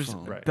pictures,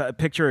 phone. Right. a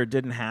picture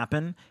didn't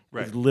happen,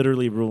 Right. is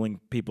literally ruling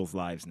people's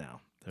lives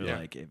now. They're Yeah.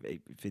 like,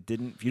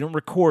 if you don't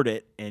record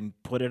it and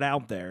put it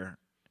out there,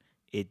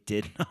 it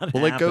did not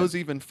Well, happen. it goes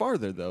even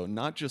farther, though.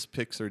 Not just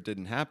pics or it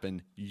didn't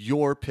happen.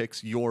 Your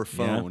pics, your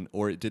phone,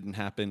 or it didn't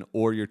happen,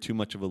 or you're too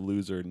much of a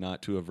loser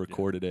not to have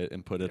recorded it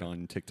and put it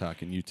on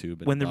TikTok and YouTube.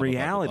 And when the blah, blah, blah,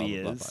 blah, reality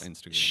blah, blah, is, blah,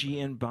 Instagram. she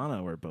and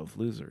Bono are both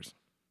losers.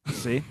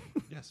 See?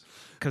 Yes.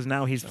 Because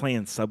now he's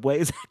playing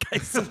Subways. That guy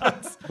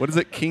sucks. What is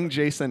it, King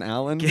Jason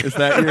Allen? Is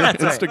that your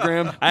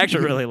Instagram? I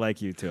actually really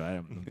like you too.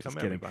 I'm just Come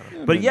at kidding. me,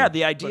 Bono. But yeah,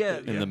 the idea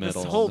in the this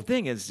middle. whole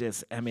thing is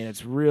just, I mean,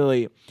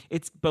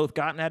 it's both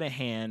gotten out of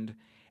hand,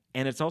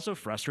 and it's also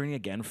frustrating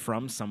again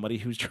from somebody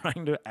who's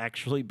trying to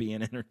actually be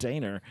an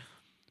entertainer.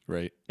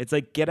 Right. It's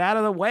like, get out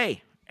of the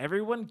way.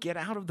 Everyone get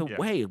out of the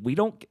way.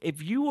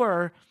 If you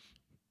are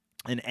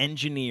an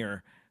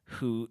engineer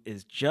who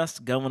is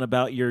just going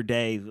about your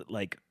day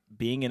like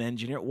being an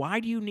engineer, why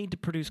do you need to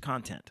produce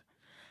content?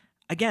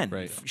 Again,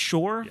 Right.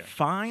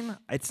 fine.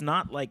 It's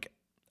not like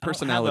I don't have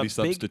Personality a big-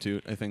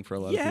 substitute, I think, for a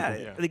lot of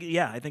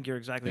people. I think you're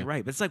exactly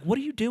right. But it's like, what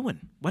are you doing?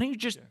 Why don't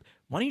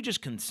you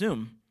just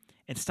consume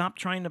and stop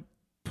trying to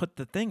put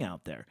the thing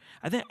out there?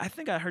 I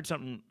think I heard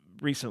something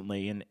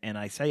recently, and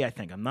I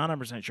think I'm not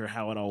 100% sure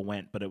how it all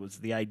went, but it was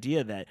the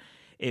idea that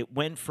it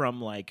went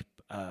from like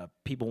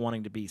people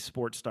wanting to be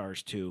sports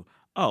stars to,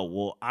 oh,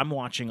 well, I'm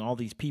watching all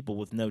these people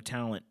with no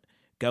talent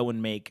go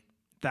and make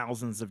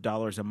thousands of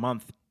dollars a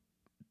month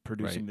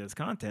producing this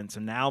content. So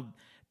now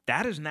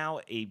that is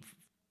now a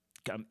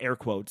air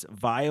quotes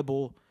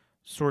viable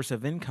source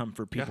of income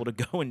for people to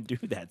go and do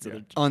that.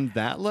 So On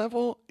that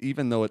level,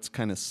 even though it's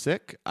kind of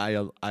sick, I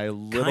a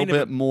little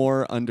bit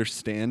more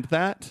understand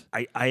that.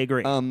 I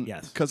agree.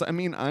 Yes. Because I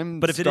mean,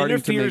 But if it starting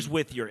to interferes make-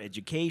 with your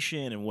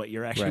education and what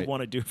you actually Right.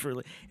 want to do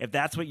if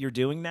that's what you're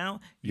doing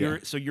now, Yeah.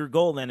 so your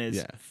goal then is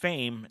Yeah.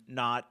 fame,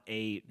 not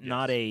a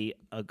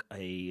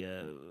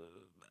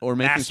or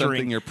making mastering,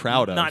 something you're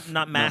proud of,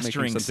 not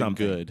mastering making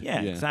something good.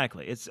 Yeah,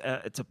 exactly. It's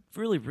a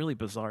really really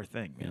bizarre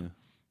thing. Yeah.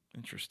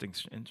 Interesting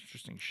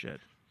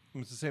shit.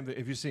 It's the same thing.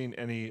 Have you seen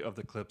any of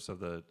the clips of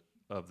the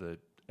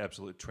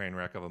absolute train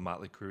wreck of a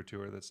Motley Crue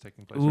tour that's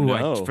taking place? Ooh,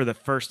 No. for the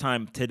first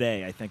time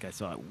today, I think I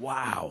saw it.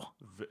 Wow,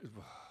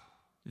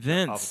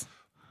 Vince,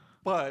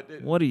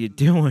 But what are you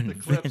doing, the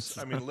clips, Vince?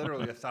 I mean,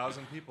 literally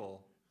 1,000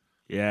 people,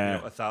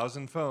 Yeah.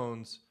 1,000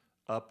 phones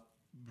up,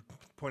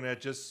 pointed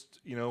at just,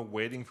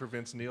 waiting for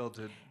Vince Neil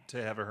to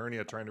have a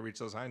hernia trying to reach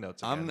those high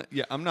notes again.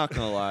 I'm not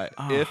gonna lie.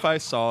 If I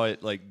saw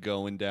it like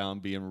going down,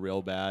 being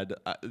real bad,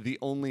 the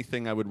only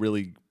thing I would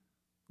really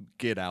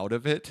get out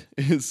of it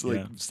is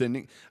like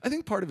sending. I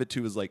think part of it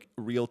too is like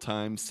real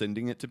time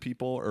sending it to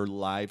people or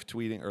live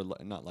tweeting or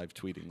not live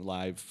tweeting,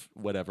 live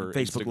whatever.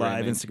 Facebook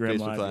Live, Instagram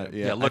Facebook Live.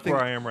 Yeah, look I think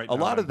where I am right a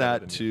now. lot of I'm better that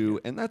than you. too,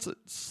 and that's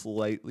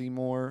slightly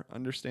more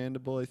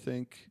understandable. I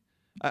think.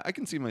 I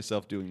can see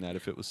myself doing that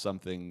if it was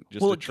something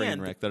just a train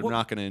again, wreck that I'm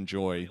not going to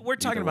enjoy. We're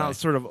talking either about way.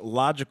 sort of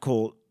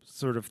logical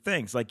sort of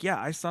things. Like, yeah,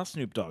 I saw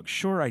Snoop Dogg.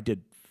 Sure, I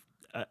did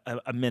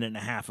a minute and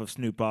a half of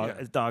Snoop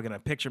Dogg in a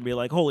picture and be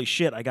like, holy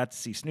shit, I got to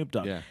see Snoop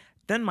Dogg. Yeah.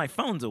 Then my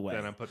phone's away.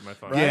 Then I'm putting my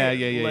phone. Yeah, down.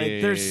 yeah. Like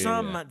there's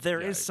yeah.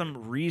 there is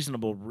some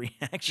reasonable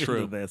reaction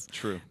to this.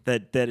 True.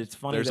 That it's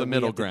funny. There's that a we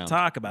middle have to ground.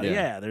 talk about it.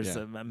 Yeah, Yeah, there's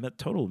yeah. a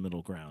total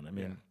middle ground. I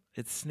mean,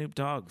 it's Snoop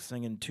Dogg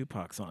singing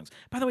Tupac songs.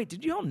 By the way,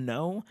 did you all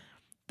know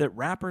that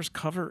rappers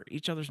cover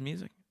each other's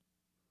music?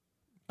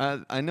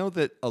 I know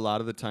that a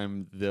lot of the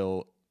time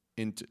they'll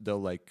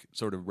like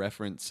sort of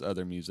reference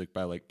other music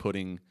by like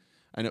putting.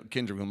 I know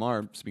Kendrick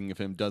Lamar, speaking of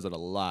him, does it a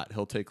lot.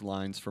 He'll take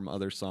lines from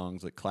other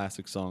songs, like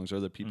classic songs or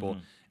other people,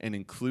 and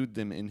include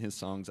them in his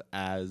songs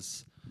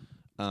as,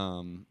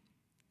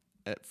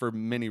 for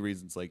many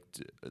reasons, like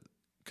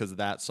because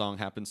that song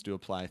happens to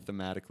apply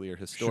thematically or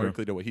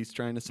historically to what he's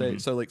trying to say.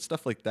 So like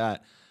stuff like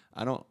that.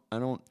 I don't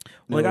know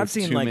Like, I've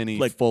seen, too like- many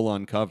like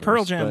full-on covers.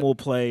 Pearl Jam but- will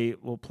play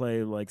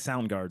like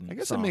Soundgarden. I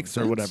guess it songs makes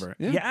or sense. whatever.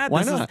 Yeah,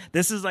 why not?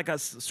 This is like a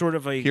sort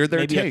of a Hear their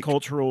maybe a take.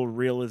 cultural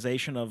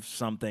realization of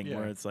something Yeah.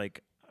 where it's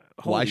like,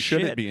 Why holy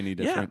should it shit. be any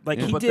different? Yeah, like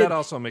Yeah. he But did. that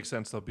also makes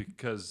sense though,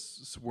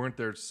 because weren't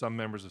there some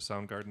members of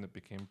Soundgarden that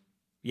became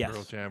Yes,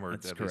 Pearl Jam, or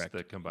that's at least correct.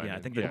 that combined? Yeah, I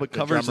in- think yeah. But the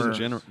covers drummer- in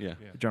general, yeah.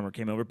 The drummer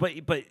came over, but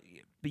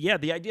yeah,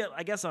 the idea,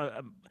 I guess,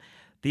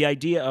 the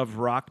idea of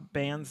rock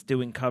bands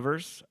doing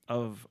covers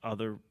of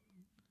other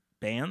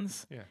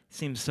bands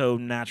seems so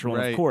natural,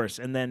 and Right. of course.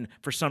 And then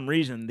for some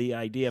reason, the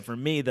idea for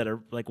me that are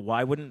like,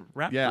 why wouldn't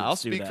rap? Yeah, groups I'll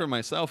do speak that? for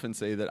myself and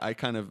say that I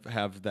kind of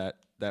have that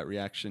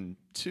reaction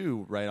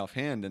too, right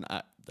offhand, and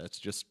that's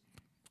just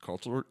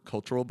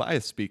cultural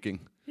bias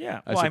speaking.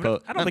 Yeah, I well, I mean,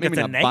 suppose. I don't think it's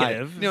a Maybe not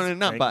negative. No,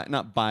 not Like-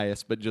 not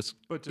bias, but just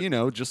But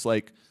just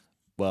like,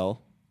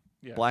 well,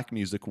 Yeah. black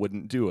music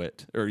wouldn't do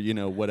it, or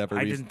whatever.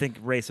 I reason. didn't think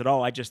race at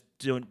all. I just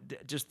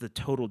just the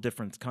total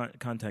difference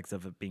context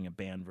of it being a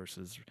band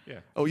versus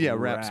Oh yeah,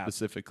 rap rap.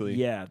 specifically.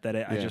 yeah. That I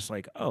Yeah. just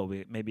like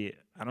maybe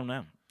I don't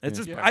know. It's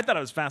just I thought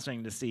it was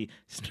fascinating to see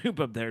Snoop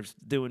up there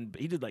doing.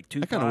 He did like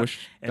Tupac. I kind of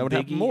wish and that would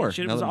happen Biggie more. and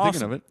shit. It Now was that I'm awesome.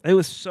 thinking of it. It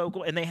was so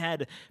cool, and they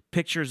had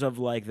pictures of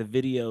like the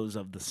videos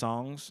of the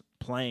songs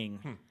playing.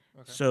 Okay.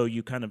 So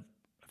you kind of,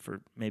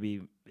 for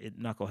maybe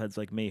knuckleheads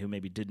like me who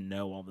maybe didn't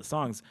know all the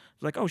songs,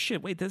 like, oh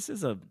shit, wait, this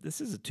is a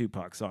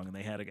Tupac song, and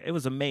they had it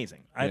was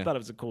amazing. I thought it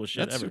was the coolest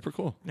shit That's ever. super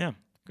cool. Yeah,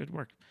 good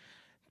work.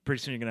 Pretty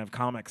soon you're gonna have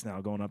comics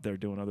now going up there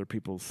doing other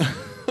people's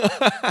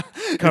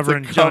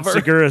covering John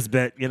Segura's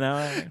bit. You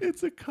know,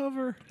 it's a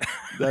cover.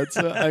 That's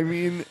I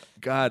mean,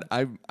 God,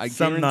 I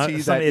some guarantee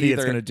that some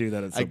idiot's either, gonna do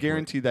that. At some I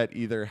guarantee that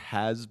either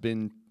has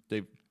been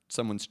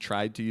someone's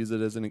tried to use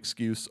it as an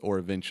excuse, or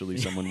eventually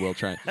someone will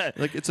try.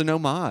 Like it's an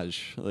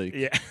homage. Like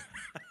yeah.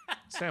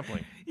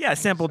 Sampling. Yeah, I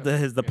sampled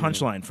the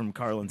punchline from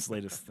Carlin's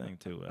latest thing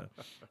too.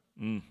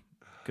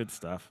 Good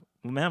stuff.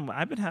 Well, man,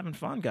 I've been having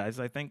fun, guys.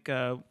 I think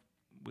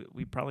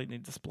we probably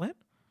need to split.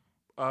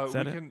 We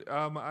can.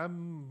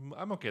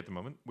 I'm okay at the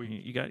moment.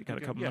 You got a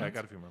couple minutes? Yeah, I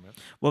got a few more minutes.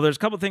 Well, there's a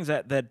couple things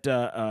that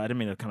I didn't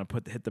mean to kind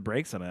of hit the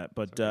brakes on that,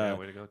 but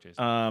way to go,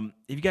 Jason.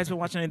 have you guys been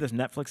watching any of this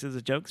Netflix is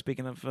a joke?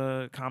 Speaking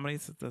of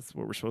comedies, that's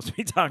what we're supposed to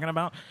be talking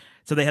about.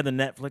 So they had the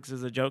Netflix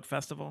is a joke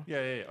festival.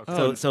 Yeah.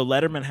 Okay. So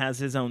Letterman has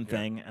his own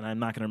thing, and I'm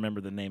not going to remember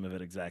the name of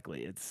it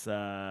exactly. It's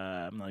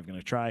I'm not even going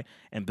to try.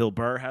 And Bill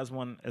Burr has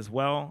one as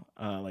well.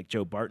 Like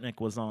Joe Bartnick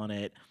was on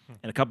it,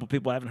 and a couple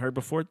people I haven't heard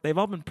before. They've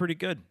all been pretty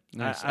good.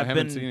 Nice. I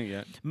haven't seen it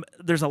yet.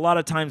 There's a lot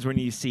of times when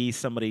you see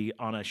somebody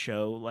on a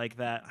show like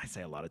that. I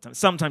say a lot of times.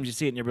 Sometimes you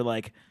see it and you're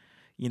like,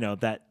 you know,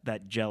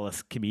 that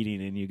jealous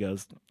comedian in you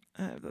goes,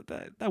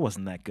 that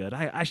wasn't that good.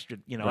 I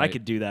should, you know, I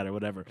could do that or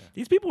whatever. Yeah.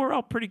 These people were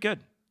all pretty good.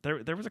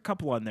 There was a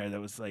couple on there that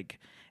was like,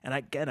 and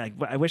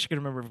I wish I could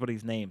remember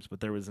everybody's names, but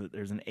there's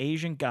an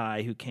Asian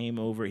guy who came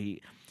over.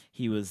 He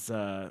was.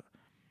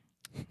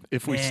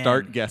 If we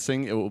start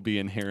guessing, it will be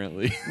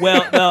inherently.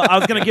 Well, I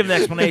was going to give an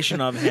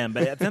explanation of him,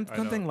 but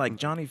something like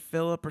Johnny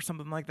Phillip or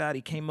something like that.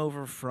 He came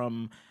over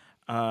from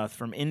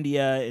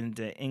India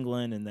into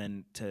England and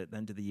then to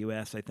the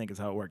U.S., I think is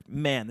how it worked.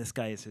 Man, this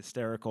guy is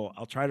hysterical.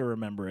 I'll try to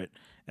remember it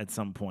at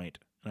some point,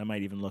 and I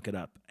might even look it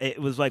up.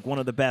 It was like one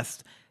of the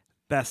best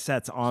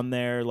sets on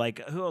there.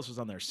 Like, who else was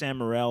on there? Sam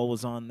Morril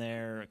was on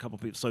there. A couple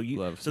people.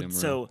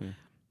 So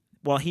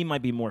while he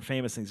might be more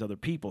famous than these other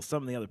people,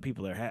 some of the other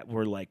people there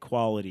were like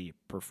quality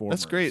performers.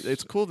 That's great.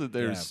 It's cool that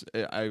there's.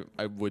 Yeah.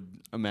 I would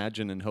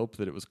imagine and hope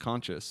that it was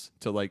conscious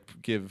to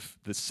like give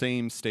the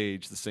same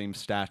stage, the same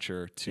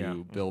stature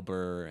to Bill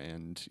Burr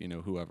and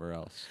whoever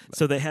else.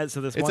 So they had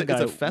this one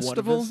guy. It's a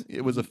festival.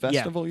 It was a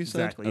festival. You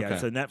said exactly. Yeah.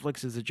 So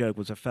Netflix is a joke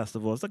was a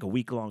festival. It's like a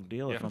week-long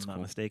deal if I'm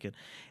not mistaken.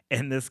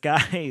 And this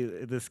guy,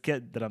 this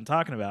kid that I'm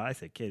talking about, I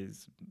say kid,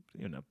 he's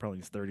probably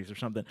in his 30s or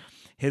something.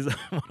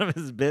 One of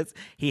his bits,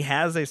 he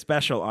has a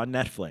special on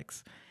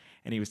Netflix,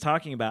 and he was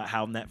talking about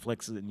how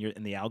Netflix is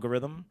in the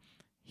algorithm.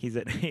 He's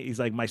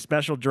like, my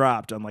special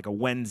dropped on like a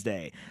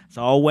Wednesday,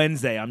 so all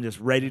Wednesday I'm just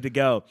ready to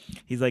go.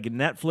 He's like,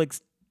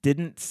 Netflix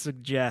didn't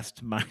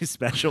suggest my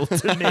special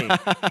to me.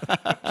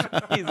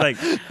 He's like,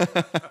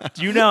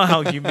 do you know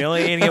how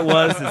humiliating it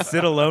was to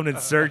sit alone and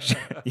search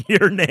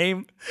your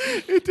name?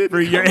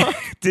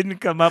 It didn't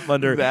come up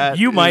under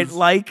might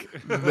like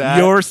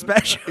your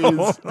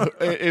special.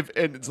 And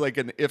it's like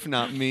an if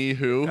not me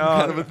who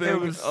kind of a thing.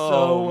 It was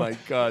oh my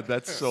God,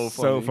 that's so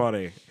funny. So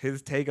funny.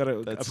 His take on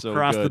it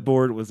across the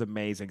board was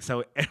amazing.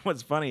 So and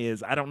what's funny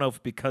is I don't know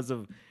if because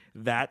of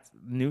that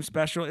new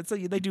special, it's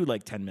like they do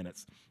like 10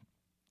 minutes.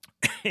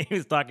 He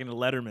was talking to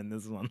Letterman.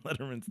 This is on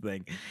Letterman's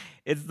thing.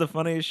 It's the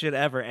funniest shit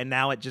ever. And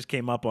now it just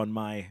came up on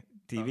my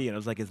TV, and I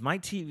was like, "Is my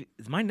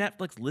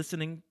Netflix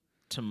listening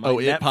to my?"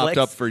 Netflix? It popped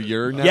up for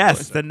your Netflix.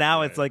 Yes. Then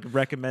now it's like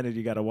recommended.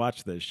 You got to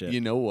watch this shit.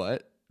 You know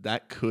what?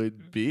 That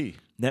could be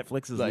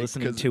Netflix is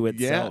listening to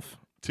itself.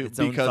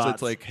 Because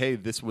it's like, hey,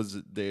 this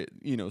was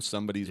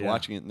somebody's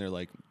watching it, and they're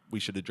like, we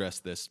should address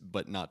this,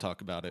 but not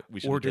talk about it. We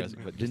should address it.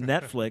 But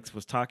Netflix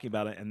was talking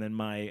about it, and then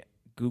my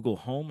Google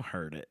Home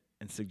heard it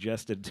and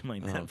suggested to my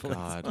Netflix. Oh,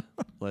 God.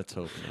 Let's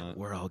hope not.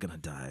 We're all going to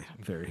die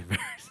very, very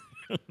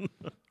soon.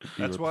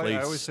 That's why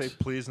I always say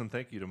please and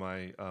thank you to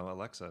my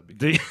Alexa.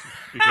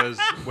 Because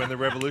when the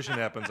revolution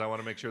happens, I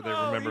want to make sure they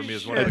remember me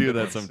as one of the I do that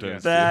ones.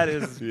 sometimes. That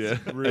is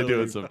really I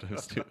do it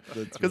sometimes, too.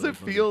 Because it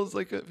feels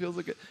like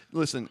it.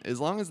 Listen, as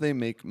long as they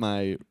make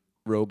my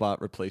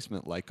robot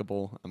replacement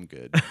likable, I'm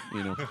good.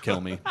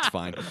 Kill me. It's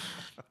fine.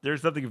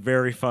 There's something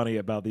very funny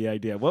about the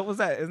idea. What was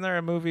that? Isn't there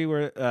a movie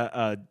where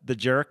The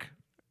Jerk,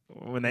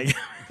 when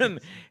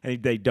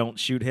they don't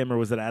shoot him, or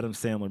was it Adam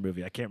Sandler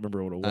movie? I can't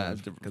remember what it was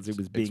because he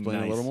was being explain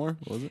nice. A little more.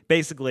 What was it?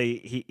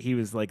 Basically, he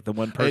was like the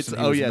one person.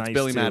 It's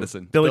Billy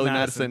Madison. Billy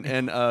Madison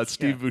and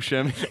Steve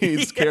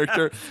Buscemi's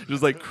character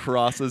just like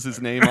crosses his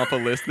name off a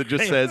list that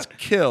just says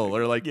 "kill"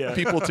 or like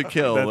 "people to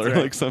kill" or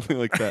like something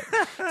like that.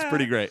 It's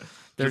pretty great.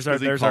 There's our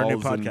new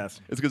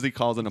podcast. It's because he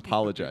calls and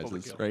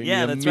apologizes, right?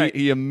 Yeah, that's right.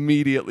 He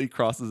immediately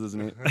crosses his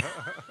name.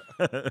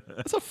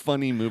 That's a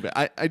funny movie.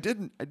 I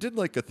did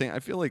like a thing. I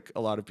feel like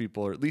a lot of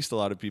people, or at least a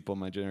lot of people in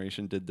my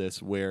generation, did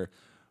this where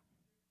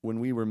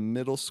when we were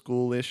middle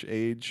school-ish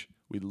age,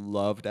 we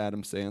loved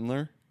Adam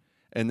Sandler.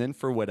 And then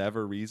for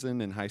whatever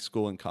reason in high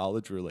school and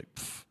college, we were like,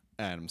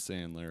 Adam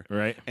Sandler.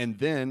 Right. And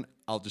then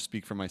I'll just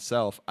speak for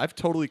myself. I've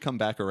totally come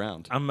back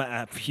around. I'm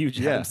a huge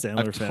Adam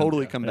Sandler I've fan.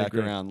 totally come I back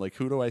agree. around. Like,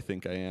 who do I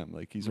think I am?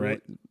 Like, he's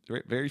Right.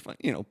 really, very fun.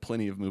 You know,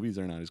 plenty of movies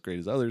are not as great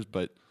as others,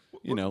 but,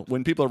 you know,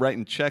 when people are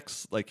writing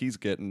checks like he's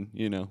getting,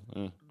 you know,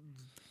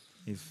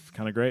 He's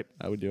kind of great.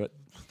 I would do it.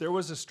 There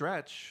was a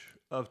stretch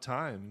of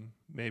time,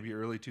 maybe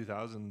early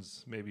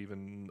 2000s, maybe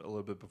even a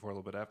little bit before, a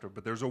little bit after,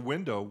 but there's a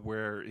window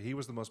where he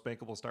was the most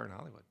bankable star in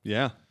Hollywood.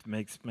 Yeah.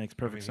 Makes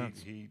perfect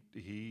sense.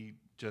 He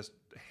just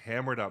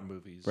hammered out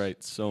movies.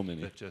 Right. So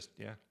many. That just,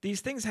 yeah. These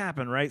things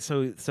happen, right?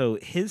 So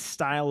his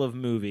style of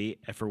movie,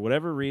 for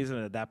whatever reason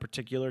at that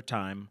particular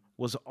time,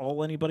 was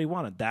all anybody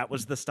wanted. That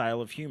was the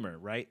style of humor,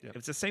 right? Yep.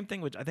 It's the same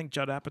thing which I think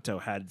Judd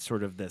Apatow had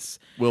sort of this.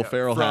 Will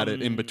Ferrell had from-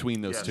 it in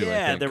between those two. I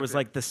Yeah, think. there was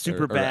like the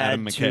super Or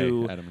Adam bad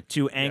McKay.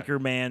 to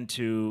Anchorman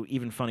to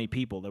even Funny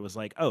People. There was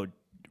like, oh,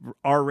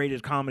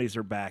 R-rated comedies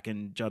are back,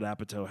 and Judd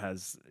Apatow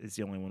is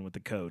the only one with the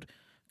code,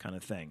 kind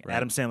of thing. Right.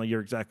 Adam Sandler,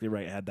 you're exactly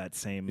right, had that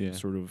same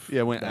sort of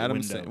when that Adam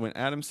window. when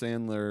Adam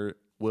Sandler,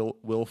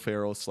 Will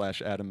Ferrell /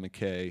 Adam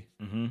McKay,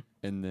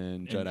 and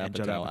then Judd And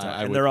Judd Apatow. Apatow. I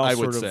And would, they're all I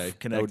would sort of say that would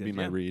connected, be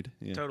my yeah. read.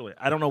 Yeah. Totally.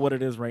 I don't know what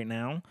it is right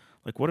now.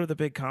 Like, what are the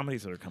big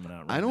comedies that are coming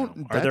out right I don't.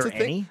 now? Are That's there the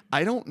thing. any?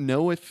 I don't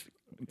know if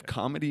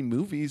comedy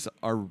movies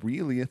are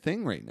really a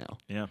thing right now.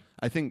 Yeah.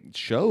 I think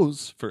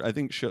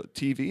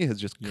TV has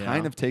just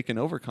kind of taken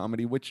over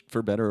comedy, which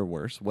for better or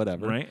worse,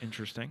 whatever. Right.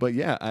 Interesting. But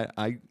yeah,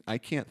 I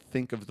can't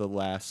think of the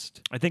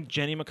last. I think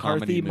Jenny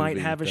comedy McCarthy might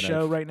movie have a that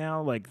show I've- right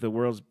now, like The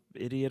World's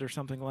Idiot or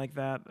something like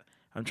that.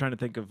 I'm trying to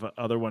think of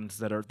other ones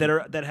that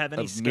have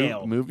any Of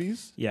scale.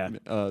 movies. Yeah.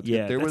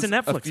 Yeah, there That's was a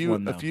Netflix few,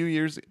 one, though. A few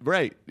years,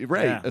 right,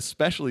 Yeah.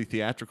 especially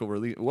theatrical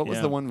release. What was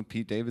Yeah. the one with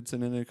Pete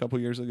Davidson in it a couple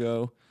years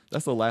ago?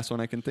 That's the last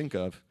one I can think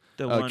of.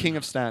 The one- King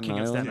of Staten King of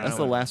Island. Staten That's the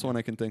Island. last one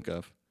I can think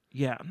of.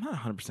 Yeah, I'm not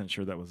 100%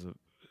 sure that was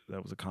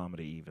a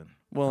comedy even.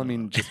 Well, I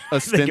mean, just I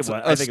think it was. I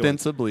think it was.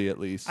 ostensibly at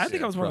least. I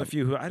think I was one of the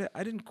probably. few who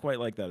I didn't quite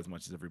like that as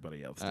much as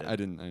everybody else did. I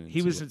didn't.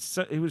 He see was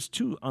it. he was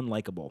too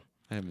unlikable.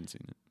 I haven't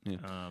seen it.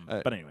 Yeah.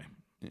 But anyway.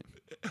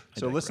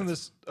 So listen to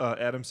this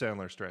Adam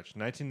Sandler stretch.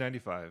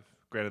 1995.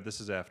 Granted,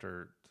 this is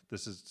after.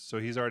 So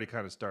he's already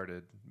kind of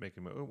started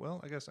making. Well,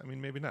 I guess. I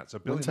mean, maybe not. So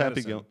Billy When's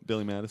Madison.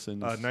 Billy Madison.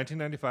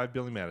 1995,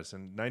 Billy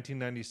Madison.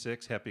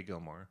 1996, Happy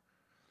Gilmore.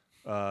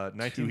 2 years in a row.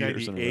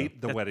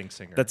 1998, The Wedding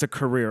Singer. That's a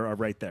career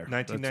right there.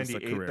 That's just a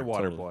 1998, career. The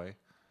Waterboy.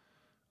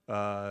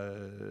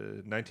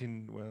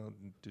 19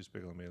 Deuce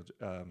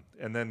Bigalow,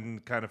 and then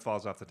kind of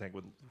falls off the tank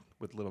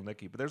with Little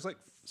Nicky. But there's like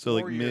so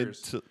like 4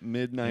 years.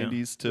 mid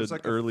 90s to There's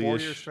like a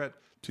early-ish 4-year stretch.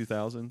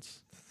 2000s.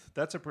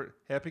 That's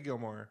Happy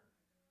Gilmore.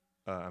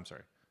 I'm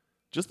sorry.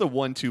 Just the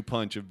 1-2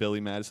 punch of Billy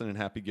Madison and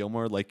Happy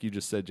Gilmore, like you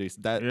just said,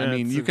 Jason. That Yeah, I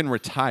mean, it's you a- can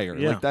retire.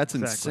 yeah, Like that's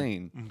exactly.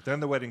 insane. Then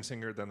The Wedding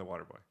Singer, then The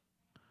Waterboy.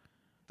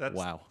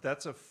 Wow.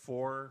 That's a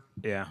four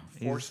He's-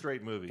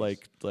 straight movies.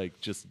 Like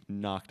just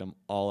knocked them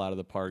all out of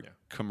the park.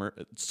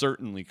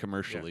 Certainly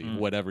commercially,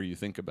 whatever you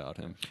think about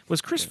him.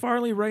 Was Chris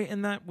Farley right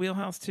in that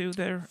wheelhouse too?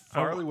 There,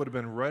 Farley would have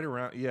been right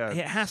around. Yeah,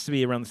 it has to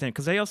be around the same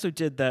because they also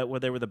did that where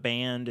they were the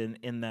band and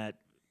in that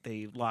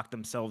they locked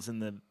themselves in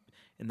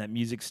that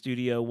music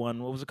studio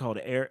one. What was it called?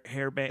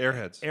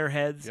 Airheads.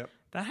 Airheads. Yep.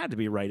 That had to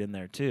be right in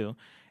there too.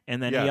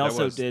 And then Yeah, he that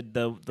also was- did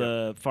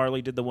the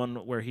Farley did the one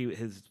where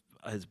his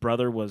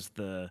brother was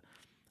the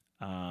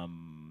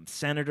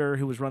senator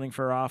who was running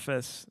for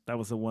office. That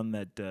was the one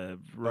that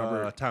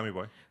Robert Tommy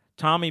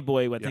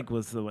Boy. I think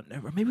was the one.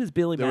 Or maybe it was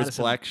Billy There was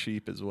Madison. Black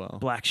Sheep as well.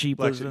 Black Sheep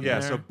was in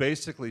there. So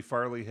basically,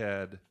 Farley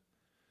had.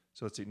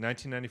 So let's see,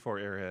 1994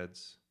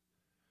 Airheads.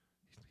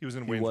 He was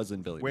in Billy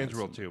Wayne's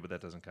World Madison. too, but that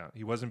doesn't count.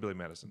 He was in Billy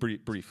Madison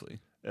Briefly.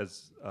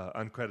 as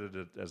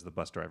uncredited as the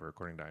bus driver,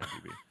 according to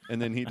IMDb.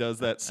 And then he does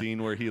that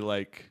scene where he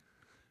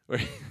where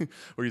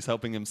he's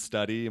helping him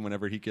study, and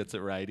whenever he gets it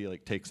right, he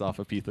like takes off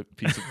a piece of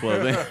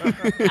clothing.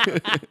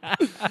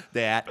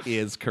 That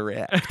is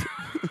correct.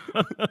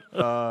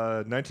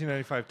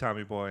 1995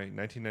 Tommy Boy,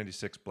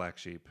 1996 Black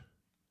Sheep.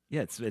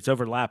 Yeah, it's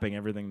overlapping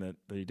everything that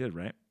he did,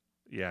 right?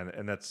 Yeah,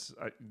 and that's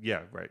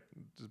right,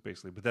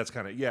 basically. But that's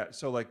kind of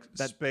So like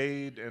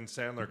Spade and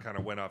Sandler kind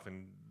of went off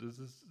in this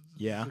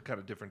kind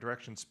of different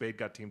direction. Spade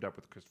got teamed up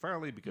with Chris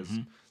Farley because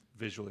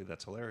visually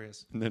that's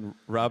hilarious. And then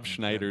Rob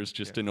Schneider's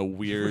just in a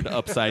weird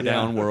upside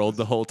down world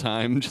the whole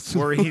time, just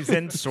Where he's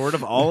in sort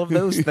of all of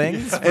those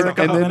things.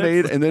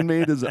 and then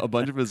made a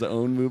bunch of his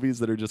own movies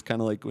that are just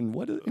kind of like,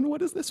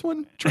 what is this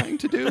one trying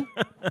to do?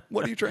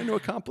 What are you trying to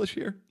accomplish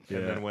here?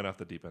 And then went off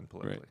the deep end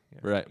politically.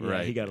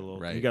 Right. He got a little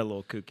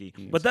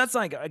kooky. But that's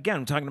like, again,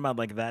 I'm talking about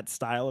like that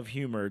style of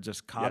humor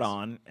just caught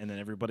on, and then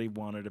everybody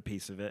wanted a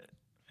piece of it,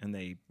 and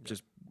they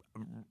just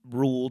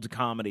ruled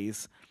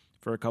comedies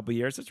for a couple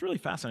years. It's really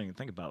fascinating to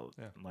think about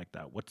like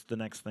that. What's the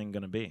next thing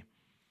going to be?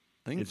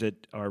 Is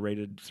it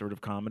R-rated sort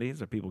of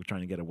comedies? Are people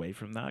trying to get away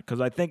from that?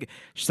 Because I think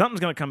something's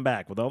going to come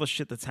back with all the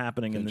shit that's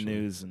happening in the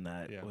news and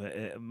that.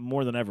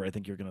 More than ever, I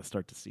think you're going to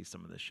start to see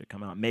some of this shit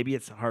come out. Maybe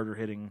it's a harder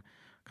hitting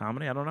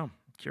comedy. I don't know.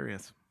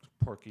 Curious.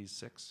 Porky's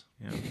 6.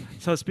 Yeah.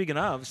 So speaking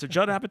of,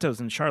 Judd Apatow's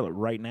in Charlotte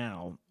right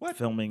now,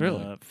 filming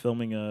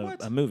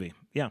a movie.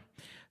 Yeah.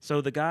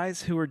 So the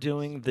guys who are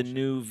doing the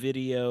new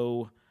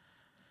video,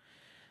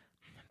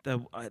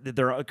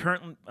 they're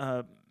currently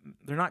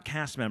they're not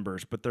cast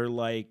members, but they're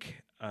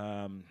like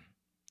the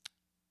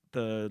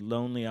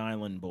Lonely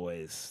Island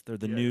Boys. They're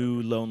the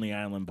new Lonely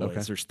Island Boys.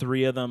 Okay. There's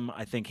 3 of them.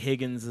 I think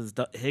Higgins'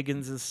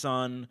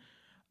 son.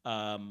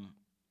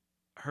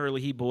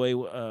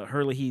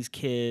 Hurley's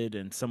kid,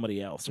 and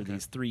somebody else. Are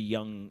these 3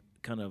 young,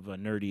 kind of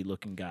nerdy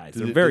looking guys?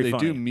 They're very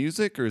funny. Do they do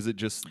music, or is it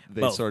just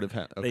they Both. sort of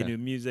have? Okay. They do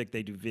music,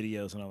 they do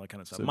videos, and all that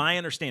kind of stuff. My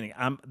understanding,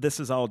 this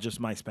is all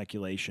just my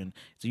speculation.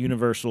 It's a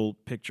Universal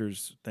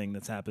Pictures thing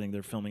that's happening.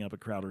 They're filming up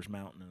at Crowder's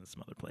Mountain and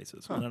some other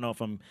places. I don't know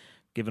if I'm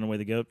giving away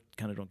the goat.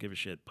 Kind of don't give a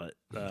shit, but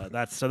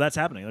that's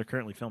happening. They're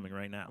currently filming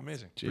right now.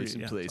 Amazing.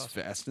 Jason plays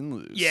Fast and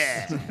Loose.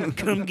 Yeah,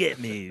 come get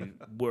me,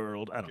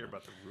 world. I don't care know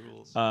about the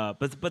rules.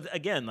 But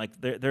again, like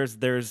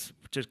there's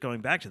just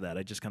going back to that.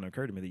 It just kind of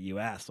occurred to me that you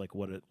asked like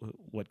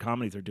what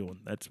comedies are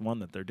doing. That's one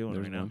that they're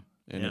doing right now.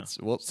 And it's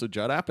so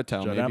Judd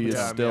Apatow maybe is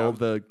still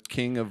the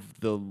king of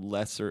the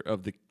lesser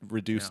of the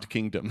reduced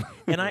kingdom.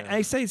 And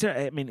I say,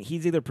 I mean,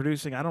 he's either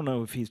producing. I don't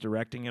know if he's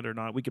directing it or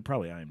not. We could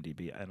probably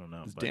IMDb. I don't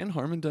know. Has Dan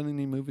Harmon done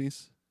any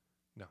movies?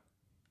 No.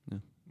 I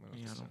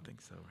don't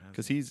think so.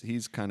 Because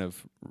he's kind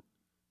of,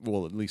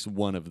 well, at least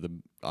one of the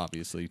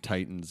obviously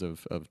titans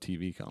of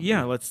TV comedy.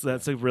 Yeah,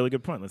 that's a really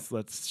good point.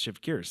 Let's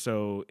shift gears.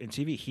 So in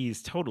TV,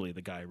 he's totally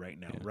the guy right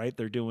now, right?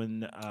 They're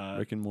doing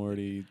Rick and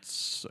Morty.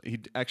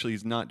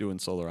 He's not doing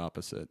Solar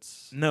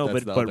Opposites. No,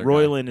 That's but the other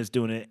Roiland guy. is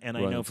doing it, and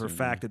I know Roiland's for a doing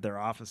fact that their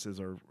offices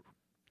are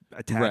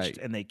attached,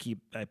 and they keep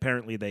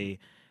apparently they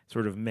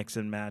sort of mix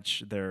and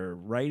match their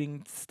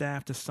writing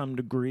staff to some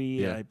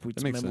degree. Yeah,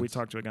 Remember we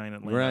talked to a guy in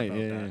Atlanta right, about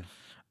yeah, that.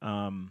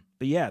 Yeah.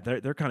 But yeah,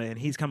 they're kind of, and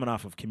he's coming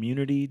off of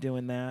Community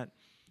doing that.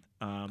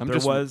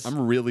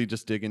 I'm really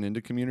just digging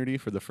into Community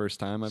for the first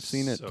time. I've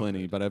seen it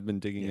plenty, but I've been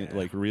digging it,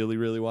 like really,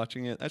 really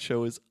watching it. That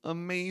show is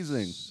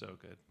amazing. So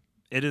good.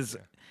 It is.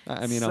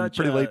 I mean, I'm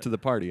pretty late to the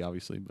party,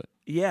 obviously, but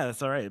yeah,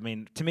 that's all right. I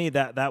mean, to me,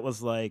 that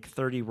was like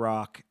 30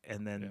 Rock,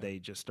 and then they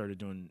just started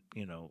doing,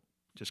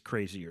 just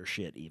crazier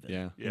shit. Even.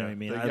 Yeah. You know what I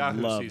mean? The I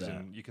Yahoo love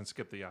season. that. You can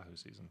skip the Yahoo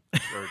season.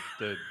 Or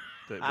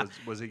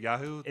was it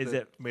Yahoo?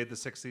 Made the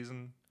 6th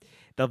season?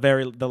 The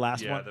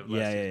last Yeah, one? the last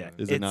Yeah. season.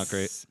 Is it not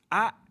great?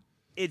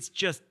 It's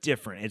just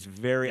different. It's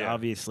very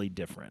obviously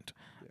different.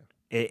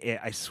 Yeah.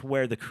 I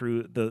swear the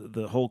crew,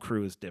 the whole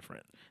crew is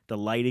different. The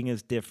lighting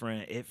is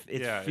different. It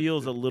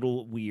feels a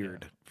little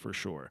weird for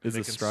sure. Is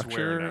the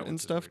structure and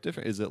stuff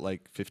different? Is it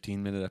like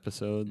 15-minute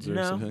episodes or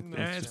something? No,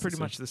 it's pretty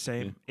much the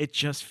same. Yeah. It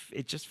just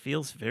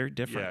feels very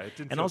different. Yeah, it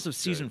didn't and feel also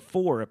season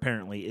 4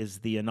 apparently is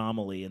the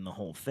anomaly in the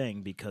whole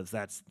thing because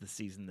that's the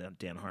season that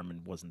Dan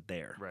Harmon wasn't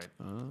there. Right.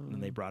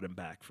 And they brought him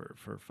back for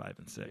 5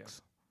 and 6. Yeah.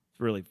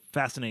 Really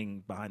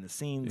fascinating behind the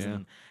scenes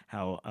and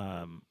how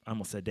I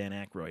almost said Dan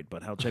Aykroyd,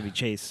 but how Chevy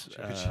Chase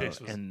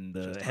and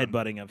the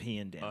headbutting of he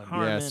and Dan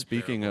Harmon. Yeah,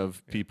 speaking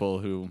of people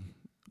who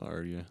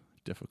are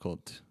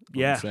difficult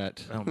on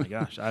set. Oh my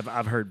gosh,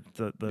 I've heard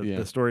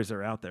the stories that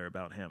are out there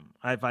about him.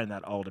 I find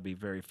that all to be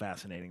very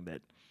fascinating.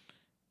 That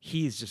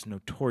he's just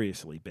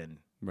notoriously been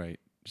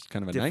just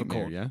kind of a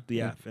difficult. nightmare.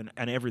 Yeah.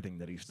 And everything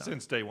that he's done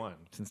since day one.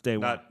 On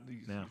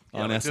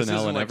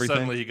SNL and everything.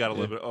 Suddenly he got a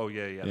little bit. Oh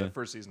yeah. The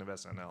first season of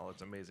SNL.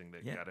 It's amazing they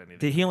got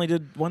anything. He only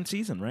did 1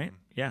 season, right?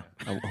 Yeah.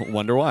 I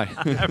wonder why.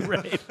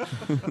 Right.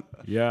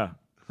 Yeah.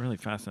 Really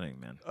fascinating,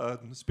 man.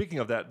 Speaking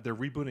of that, they're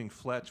rebooting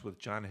Fletch with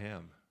John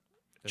Hamm.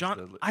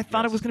 I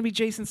thought it was going to be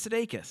Jason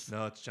Sudeikis.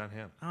 No, it's John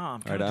Hamm. Oh,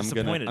 I'm kind of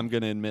disappointed. I'm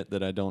gonna admit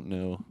that I don't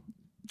know.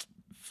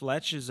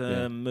 Fletch is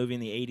a movie in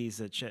the 80s.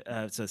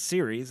 It's a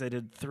series. They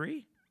did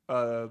 3.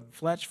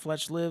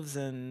 Fletch Lives,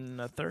 and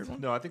a third one.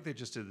 No, I think they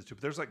just did the 2.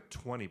 But there's like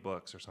 20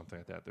 books or something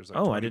like that. There's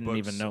like I didn't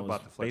even know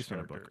about the Fletch based on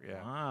a character. book.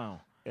 Yeah. Wow.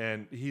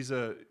 And he's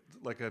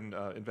like an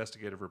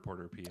investigative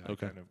reporter, PI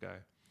kind of guy.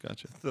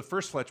 Gotcha. The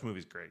first Fletch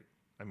movie's great.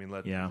 I mean,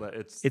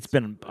 it's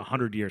been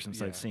 100 years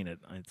since I've seen it.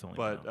 It's only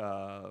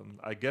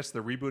I guess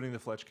they're rebooting the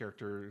Fletch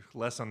character,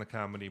 less on the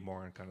comedy,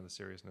 more on kind of the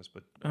seriousness.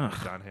 But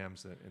John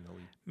Hamm's in the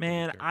lead.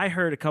 Man, I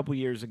heard a couple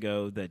years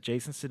ago that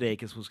Jason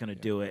Sudeikis was going to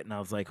do it, and I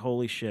was like,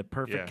 "Holy shit!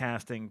 Perfect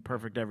casting,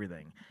 perfect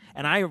everything."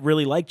 And I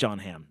really like John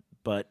Hamm,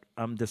 but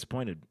I'm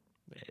disappointed,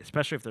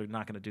 especially if they're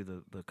not going to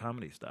do the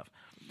comedy stuff.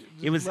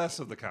 It was less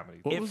of the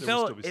comedy. It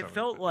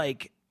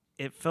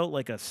felt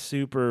like a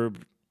super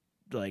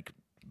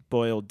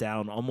boiled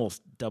down,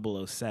 almost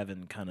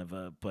 007 kind of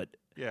but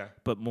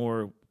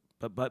more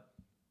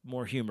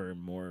humor and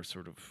more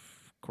sort of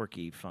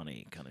quirky,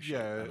 funny kind of shit.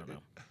 I don't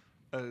know.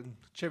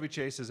 Chevy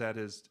Chase is at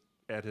his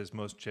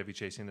most Chevy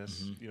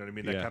Chasiness. You know what I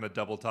mean? That kind of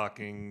double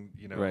talking.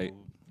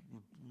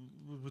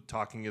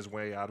 Talking his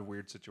way out of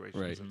weird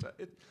situations.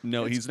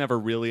 Right. He's never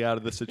really out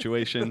of the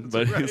situation,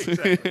 but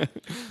exactly.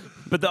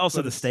 But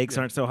also the stakes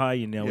aren't so high.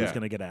 He's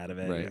going to get out of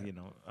it. Right.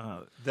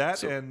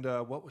 And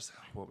what was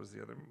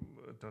the other?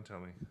 Don't tell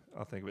me.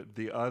 I'll think of it.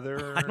 The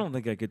other. I don't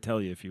think I could tell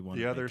you if you want.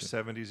 The other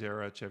 70s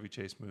era Chevy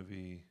Chase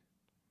movie.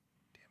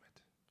 Damn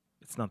it.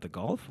 It's not the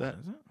golf one,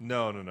 is it?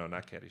 No,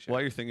 not Caddyshack.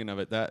 While you're thinking of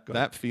it,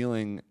 that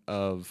feeling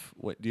of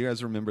what do you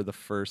guys remember the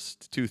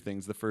first two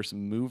things? The first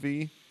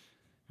movie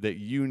that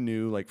you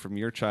knew like from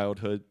your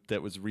childhood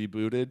that was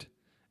rebooted,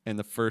 and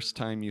the first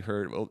time you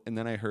heard and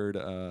then I heard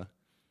a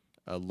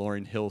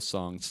Lauryn Hill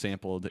song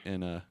sampled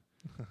in a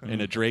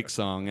Drake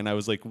song, and I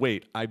was like,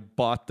 wait, I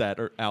bought that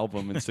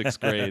album in 6th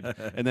grade.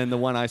 And then the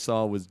one I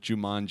saw was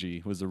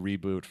Jumanji, was a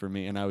reboot for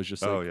me, and I was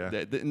just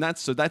and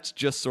that's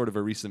just sort of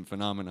a recent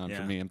phenomenon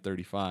for me. I'm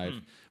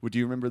 35. Would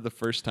you remember the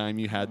first time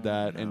you had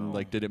that, and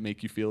like, did it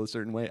make you feel a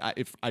certain way?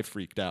 I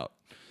freaked out.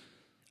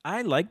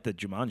 I like the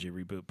Jumanji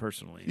reboot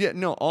personally. Yeah,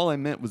 no, all I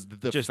meant was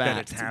the just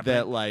fact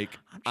that like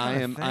I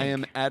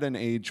am at an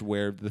age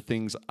where the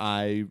things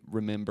I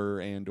remember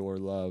and or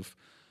love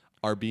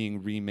are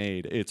being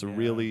remade. It's a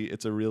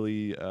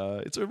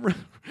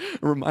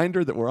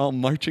reminder that we're all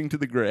marching to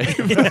the grave.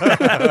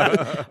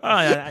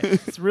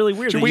 It's really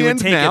weird that you would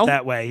take it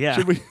that way. Yeah.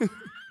 Should we?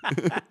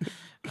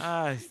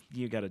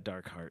 You got a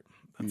dark heart.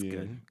 That's good.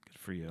 Good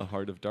for you. A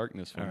heart of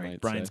darkness. All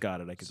right, Brian's got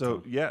it. I could so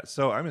tell. yeah.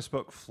 So I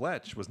misspoke.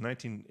 Fletch was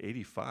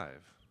 1985.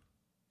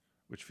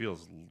 Which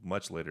feels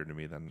much later to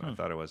me than I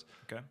thought it was.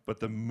 Okay. But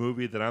the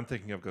movie that I'm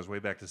thinking of goes way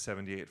back to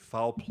 '78.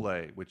 Foul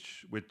Play,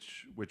 which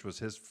was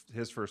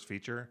his first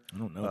feature. I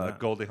don't know that.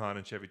 Goldie Hawn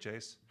and Chevy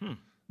Chase. It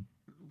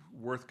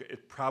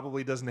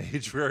probably doesn't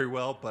age very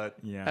well, but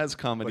as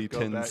comedy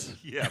tends.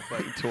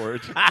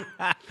 Toward.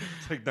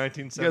 It's like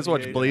 1978. You guys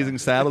watched Blazing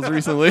Saddles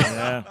recently?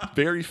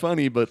 Very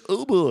funny, but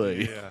oh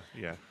boy.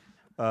 Yeah.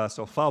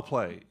 So Foul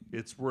Play,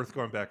 it's worth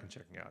going back and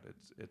checking out.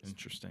 It's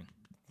interesting.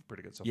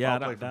 Pretty good. So yeah,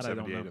 Foul Play from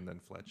 78 and then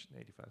Fletch in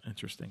 85.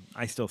 Interesting.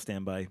 I still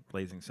stand by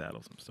Blazing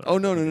Saddles. I'm sorry. Oh,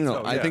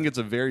 no. I think it's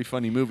a very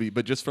funny movie,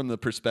 but just from the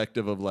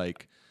perspective of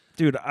like...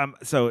 Dude,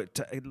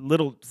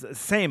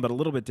 same, but a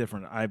little bit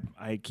different.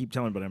 I keep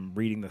telling, but I'm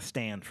reading The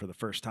Stand for the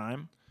first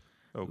time.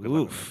 Oh, good.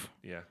 Oof.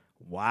 Yeah.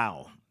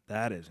 Wow.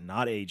 That is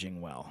not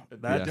aging well.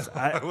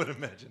 I would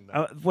imagine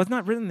that. Was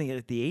not written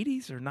in the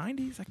 80s or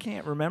 90s? I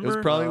can't remember. It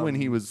was probably when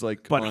he was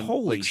like,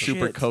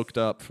 super coked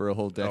up for a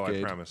whole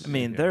decade. I promise. I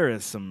mean, there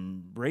is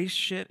some race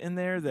shit in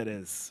there that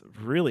is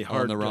really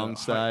hard. On the wrong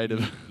side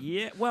of.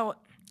 Yeah, well,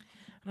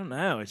 I don't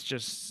know. It's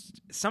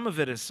just some of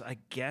it is, I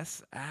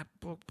guess, I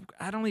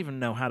don't even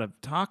know how to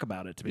talk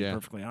about it, to be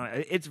perfectly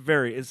honest.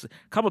 It's a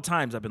couple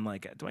times I've been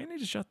like, do I need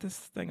to shut this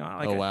thing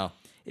off? Like, wow.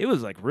 It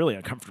was like really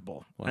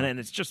uncomfortable. Wow. And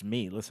it's just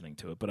me listening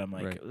to it, but I'm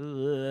like,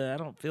 I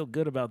don't feel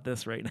good about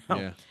this right now.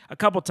 Yeah. A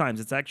couple times.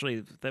 It's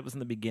actually, that was in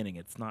the beginning.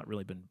 It's not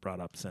really been brought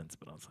up since,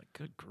 but I was like,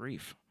 good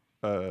grief.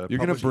 You're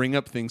going to bring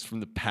up things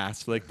from the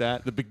past like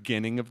that, the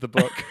beginning of the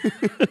book.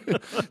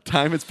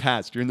 Time has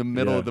passed. You're in the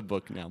middle of the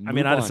book now. I'm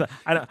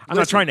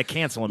not trying to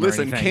cancel him.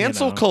 Listen, or anything,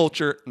 cancel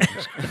culture.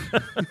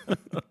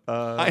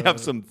 I have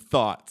some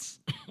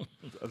thoughts.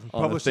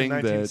 Published in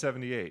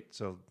 1978.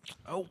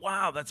 Oh,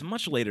 wow. That's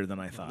much later than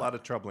I thought. A lot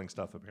of troubling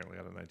stuff apparently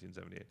out of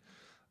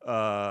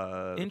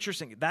 1978.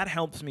 Interesting. That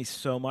helps me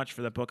so much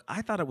for that book.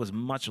 I thought it was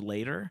much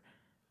later.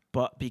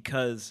 But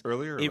because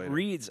earlier it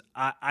reads,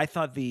 I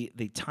thought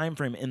the time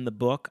frame in the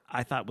book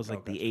I thought was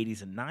like the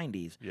 80s and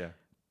 90s. Yeah.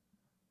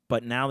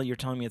 But now that you're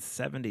telling me it's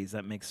 70s,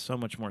 that makes so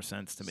much more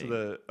sense to me.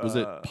 Was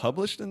it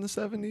published in the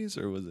 70s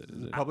or was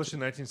it? Published in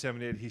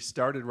 1978. He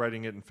started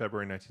writing it in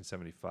February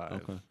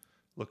 1975,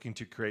 looking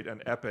to create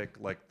an epic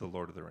like The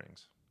Lord of the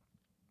Rings.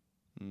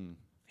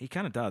 He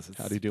kind of does. It's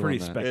How do you do pretty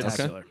on that?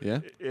 spectacular. Yeah.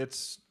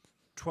 It's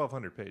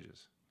 1,200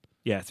 pages.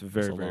 Yeah, it's a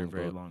very, very,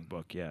 very long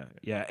book. Yeah,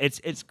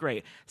 it's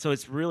great. So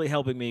it's really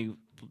helping me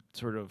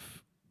sort of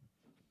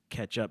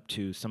catch up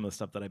to some of the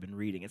stuff that I've been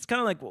reading. It's kind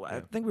of like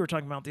I think we were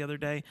talking about the other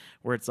day,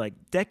 where it's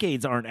like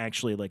decades aren't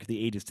actually like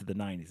the 80s to the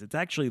 90s. It's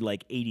actually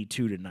like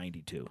 82 to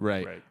 92.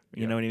 Right.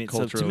 You know what I mean?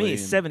 Culturally, so to me,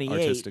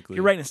 78.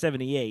 You're right in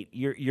 78.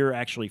 You're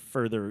actually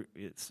further.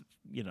 It's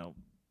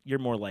you're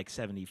more like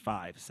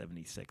 75,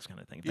 76 kind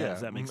of thing. Yeah,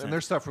 Does that make sense? And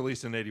there's stuff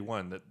released in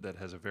 81 that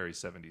has a very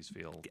 70s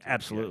feel.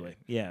 Absolutely,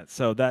 yeah.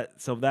 So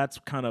that's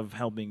kind of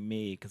helping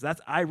me because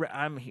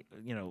I'm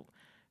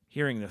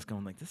hearing this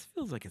going like, this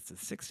feels like it's the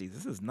 60s.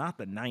 This is not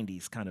the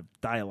 90s kind of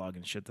dialogue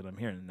and shit that I'm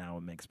hearing, and now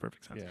it makes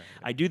perfect sense. Yeah.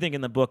 I do think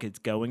in the book it's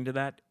going to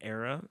that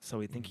era, so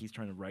I think he's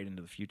trying to write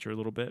into the future a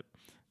little bit.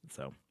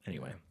 So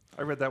anyway. Yeah.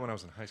 I read that when I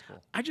was in high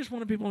school. I just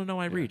wanted people to know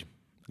I read.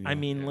 Yeah. I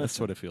mean, listen. That's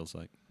what it feels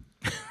like.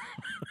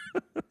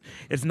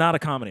 It's not a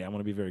comedy. I want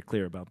to be very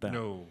clear about that.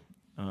 No.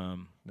 All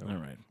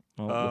right.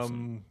 Well,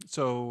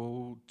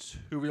 so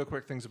 2 real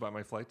quick things about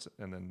my flights,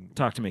 and then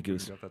talk to me,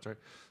 Goose. That's right.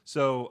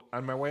 So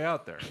on my way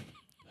out there,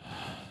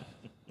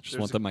 just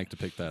want the mic to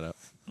pick that up.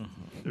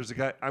 There's a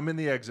guy. I'm in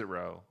the exit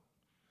row,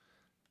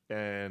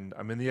 and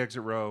I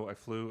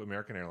flew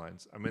American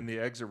Airlines. I'm in the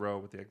exit row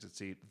with the exit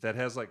seat that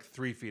has like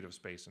 3 feet of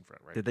space in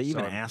front. Right? Did they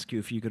even ask you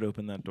if you could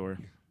open that door?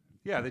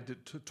 Yeah, they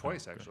did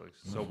twice actually.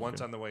 So once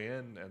on the way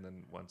in, and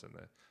then once in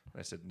the. And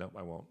I said, nope,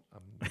 I won't.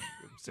 I'm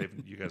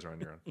saving. You guys are on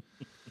your own.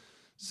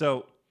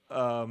 So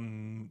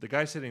the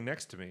guy sitting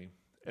next to me,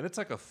 and it's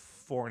like a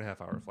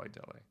 4.5-hour flight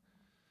to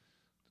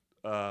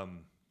LA.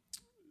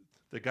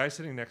 The guy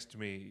sitting next to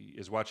me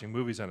is watching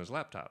movies on his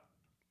laptop,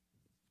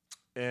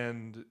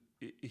 and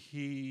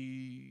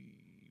he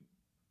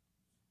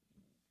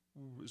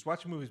was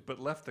watching movies, but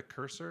left the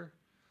cursor,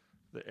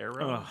 the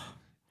arrow,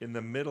 in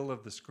the middle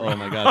of the screen. Oh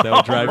my God, that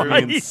would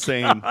drive me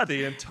insane.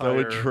 The That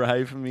would entire.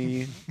 drive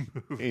me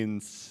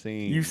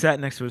insane. You sat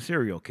next to a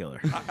serial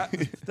killer.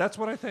 That's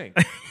what I think.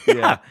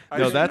 Yeah, I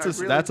no, really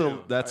that's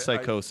do.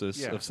 psychosis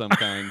yeah. of some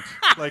kind.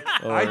 Like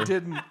Or I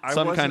didn't. I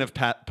some wasn't, kind of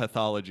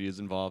pathology is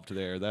involved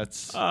there.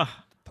 That's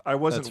I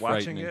wasn't that's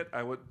watching frightening. it.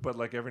 I would, but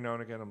like every now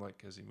and again, I'm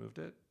like, has he moved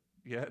it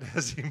yet?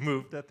 Has he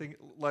moved that thing?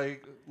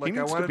 Like I needs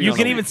to wanted. be You on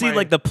can a- even see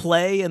like the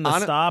play and the On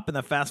a- stop and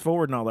the fast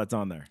forward and all that's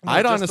on there.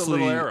 I'd just honestly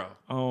the little arrow.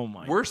 Oh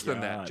my! Worse God.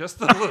 than that, just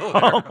the little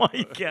arrow. Oh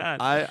my God!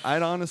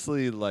 I'd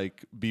honestly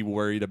like be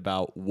worried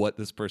about what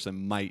this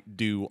person might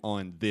do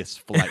on this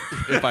flight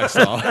if I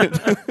saw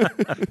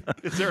it.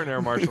 Is there an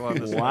air marshal on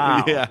this?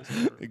 Wow. Yeah,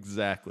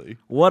 exactly.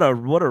 What a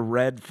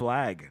red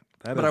flag!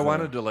 That But is I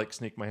wanted to like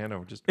sneak my hand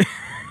over, just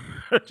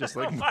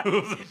like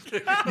move the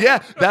thing.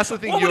 Yeah, that's the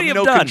thing. What You would he have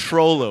have no done?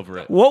 control over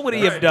it. What would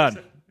he have done?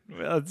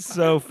 That's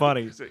so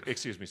funny.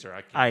 Excuse me,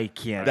 sir. I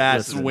can't.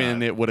 That's listen to when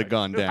that. it would have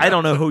gone down. I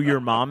don't know who your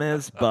mom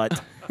is,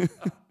 but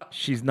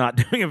she's not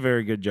doing a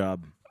very good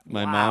job.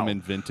 My mom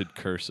invented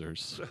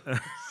cursors.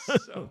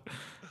 So,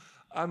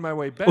 on my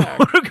way back,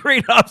 What a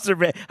great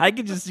observation! I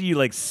could just see you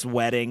like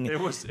sweating. It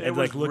was and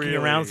like looking really-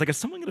 around. It's like, is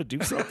someone gonna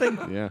do something?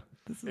 Yeah.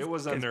 it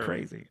was It's unnerving.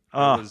 crazy.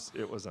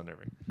 It was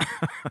unnerving.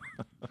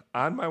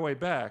 On my way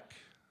back,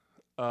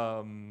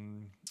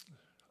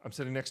 I'm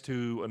sitting next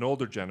to an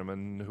older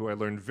gentleman who I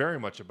learned very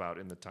much about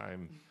in the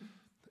time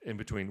in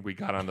between we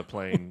got on the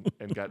plane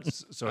and got.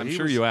 So I'm he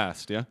sure was- you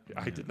asked, yeah?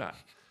 I did not.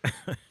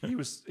 He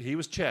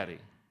was chatty,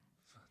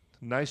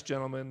 nice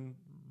gentleman,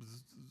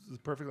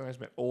 perfectly nice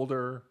man,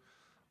 older.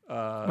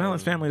 Well,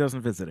 his family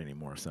doesn't visit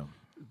anymore, so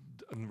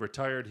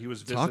Retired. He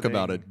was visiting. Talk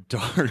about a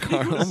dark.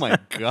 Oh my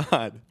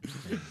God.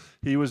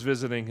 He was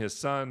visiting his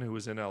son, who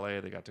was in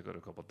L.A. They got to go to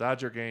a couple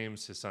Dodger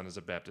games. His son is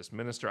a Baptist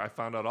minister. I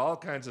found out all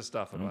kinds of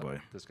stuff about boy.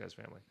 this guy's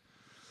family.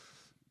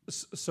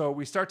 So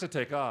we start to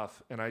take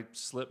off, and I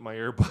slip my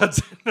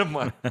earbuds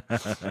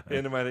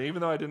into my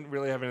even though I didn't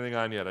really have anything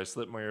on yet. I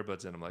slipped my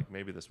earbuds in. I'm like,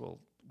 maybe this will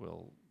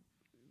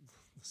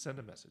send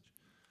a message.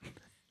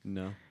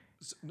 No.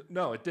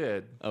 No, it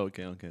did. Oh,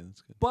 okay,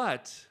 that's good.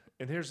 But,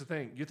 and here's the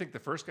thing. You think the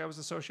first guy was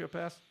a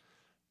sociopath?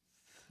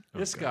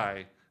 This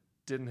guy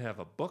didn't have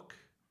a book,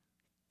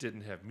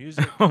 didn't have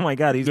music, oh my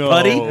God, he's No.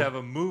 putty. didn't have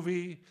a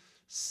movie,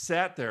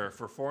 sat there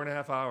for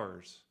 4.5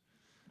 hours.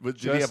 But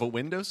did he Just- have a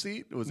window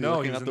seat? Was he No,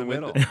 looking he was out in the the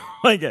window? middle. Oh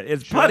my God,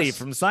 it's putty Just-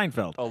 from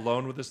Seinfeld.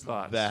 Alone with his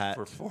thoughts That-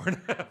 for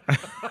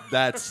 4.5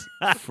 That's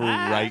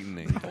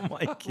frightening. Oh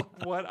my God.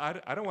 What?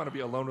 I don't want to be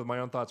alone with my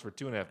own thoughts for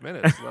 2.5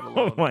 minutes, let Oh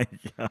alone. my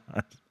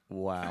God.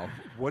 Wow.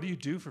 What do you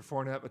do for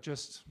 4.5?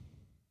 Just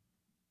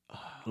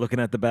Looking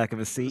at the back of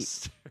his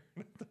seat.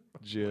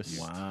 Just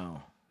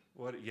Wow.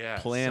 what? Yeah.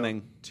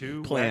 planning. So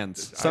two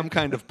Plans. whack- Some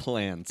kind of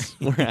plans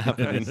were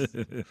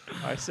happening.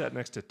 I sat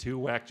next to two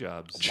whack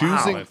jobs. on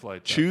Choosing my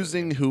flight that day.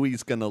 choosing who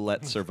he's gonna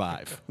let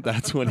survive.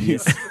 That's what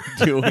he's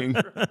doing.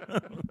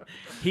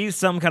 He's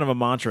some kind of a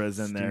mantra is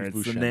in there.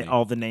 Steve It's Buscemi.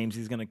 all the names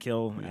he's going to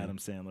kill. Adam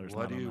Sandler's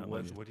What not do on you? that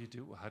What list. do you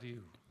do? How do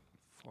you?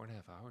 4.5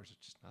 hours.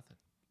 It's just nothing.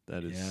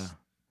 That is Yeah.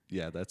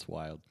 yeah, that's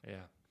wild. Yeah.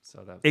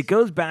 So that. It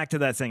goes back to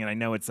that saying, and I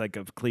know it's like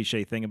a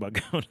cliche thing about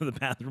going to the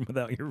bathroom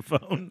without your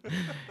phone.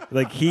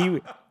 Like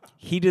he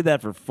did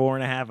that for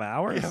 4.5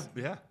 hours.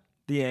 Yeah.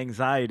 The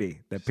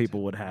anxiety that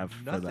people would have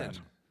for Nothing.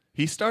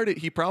 that.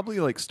 He probably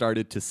like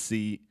started to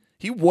see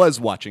he was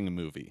watching a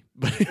movie,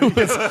 but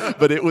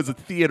it was a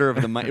theater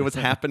of the mind. It was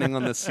happening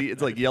on the seat.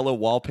 It's like yellow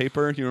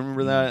wallpaper. You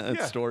remember that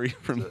Yeah. story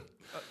from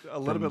A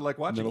little bit like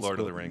watching middle Lord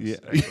of the school. Rings. Yeah.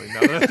 Actually, now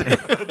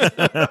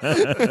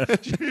that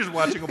you're just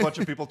watching a bunch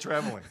of people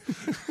traveling.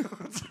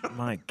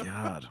 My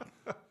God.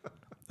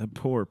 That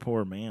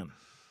poor man.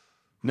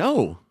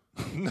 No.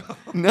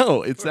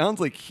 It sounds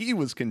like he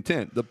was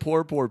content. The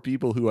poor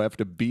people who have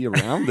to be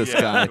around this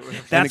guy. and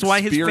That's why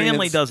his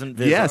family experience- doesn't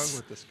visit. Yes, Wrong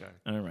with this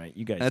guy. All right,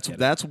 you guys. that's get it.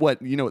 that's what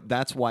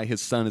That's why his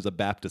son is a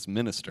Baptist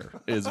minister.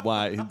 Is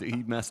why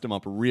he messed him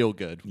up real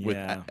good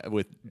Yeah.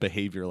 with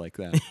behavior like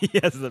that.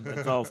 Yes,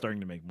 it's all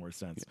starting to make more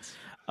sense.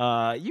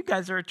 You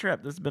guys are a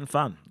trip. This has been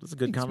fun. This is a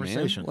good Thanks,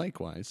 conversation. Man.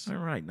 Likewise. All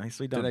right,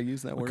 nicely done. Did I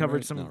use that we word covered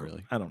right? some. Not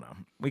really. I don't know.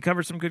 We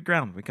covered some good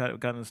ground. We got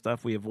into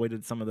stuff. We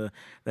avoided some of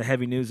the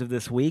heavy news of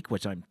this week,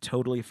 which I'm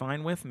totally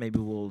fine with. Maybe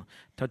we'll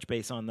touch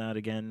base on that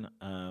again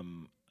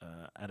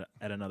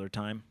at another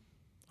time.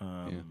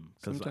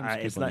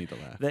 Sometimes it's people not, need to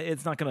laugh.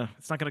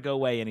 It's not gonna go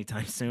away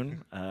anytime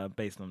soon,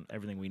 based on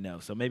everything we know.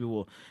 So maybe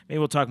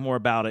we'll talk more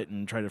about it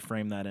and try to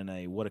frame that in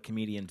a what do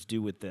comedians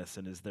do with this,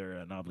 and is there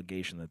an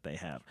obligation that they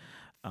have?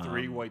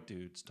 3 white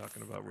dudes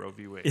talking about Roe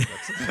v. Wade.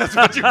 That's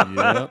what you.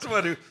 That's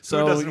what. Who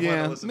So doesn't want to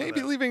yeah, listen to maybe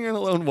that? leaving it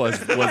alone was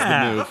the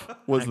move.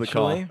 Was the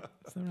call. Actually,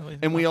 it's not really-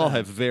 And we not all bad.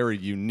 have very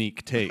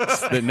unique takes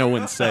that no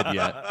one said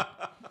yet.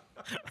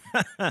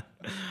 This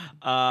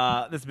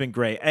has been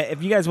great.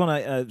 If you guys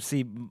want to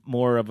see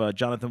more of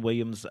Jonathan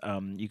Williams,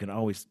 you can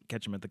always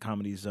catch him at the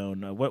Comedy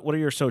Zone. What are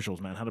your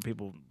socials, man? How do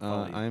people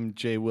follow you? I'm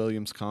Jay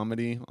Williams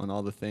Comedy on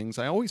all the things.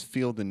 I always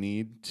feel the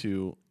need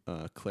to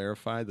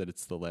clarify that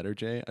it's the letter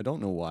J. I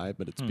don't know why,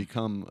 but it's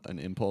become an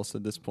impulse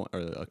at this point.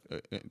 Or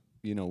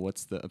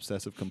what's the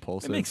obsessive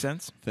compulsive? It makes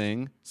sense.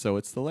 Thing. So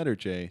it's the letter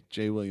J.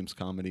 Jay Williams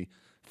Comedy.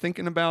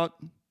 Thinking about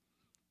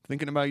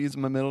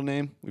using my middle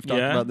name. We've talked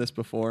about this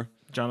before.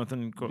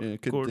 Jonathan Gordon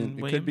it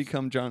Williams? could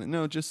become John.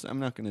 No, just I'm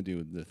not going to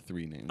do the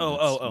 3 names.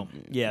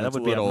 Yeah, that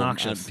would be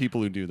obnoxious.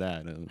 People who do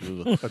that.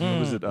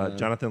 Was it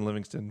Jonathan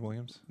Livingston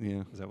Williams?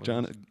 Yeah. Is that what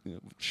John?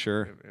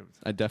 Sure.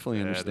 I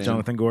definitely understand.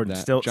 Jonathan Gordon.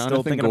 That. Still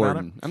thinking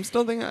about it? I'm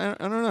still thinking. I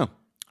don't know.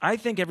 I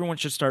think everyone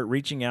should start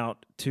reaching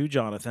out to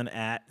Jonathan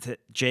at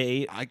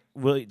J.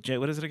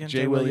 What is it again?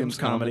 J. Williams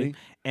Comedy,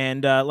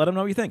 and let him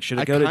know what you think. Should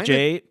it go to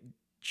J?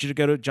 Should it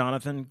go to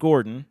Jonathan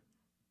Gordon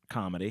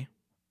Comedy,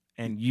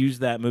 and use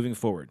that moving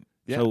forward?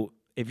 Yeah. So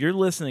if you're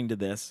listening to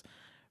this,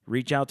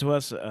 reach out to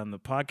us on the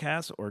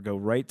podcast, or go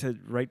right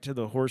to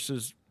the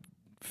horse's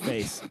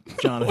face,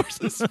 Jonathan.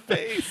 Horse's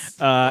face,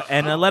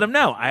 and let him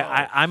know.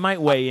 I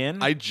might weigh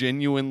in. I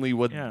genuinely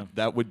would. Yeah.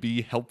 That would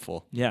be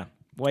helpful. Yeah.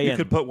 You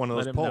could put one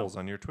of those polls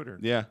on your Twitter.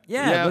 Yeah.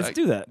 Let's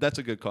do that. That's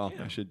a good call.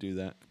 Yeah. I should do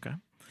that. Okay.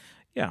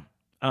 Yeah.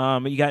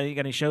 You got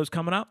any shows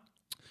coming up?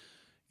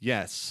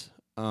 Yes.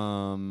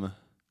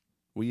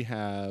 We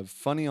have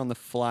Funny on the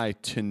Fly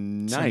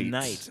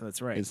tonight. That's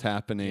right. Is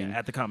happening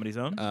at the Comedy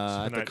Zone.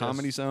 At the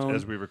Comedy Zone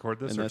as we record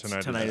this, or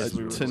tonight as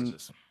we record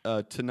this.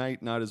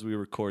 Tonight, not as we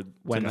record.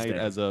 Wednesday.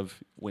 Tonight as of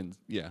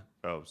Wednesday. Yeah.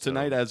 Oh, so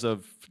tonight as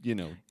of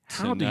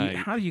How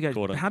did you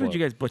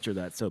guys butcher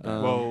that so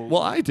bad? Well,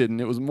 I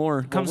didn't. It was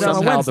more comes out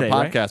on Wednesday, the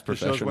podcast right?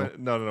 professional.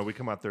 No, we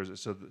come out Thursday.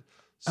 So.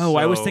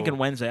 I was thinking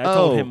Wednesday. I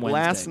told him Wednesday.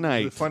 Last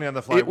night. The Funny on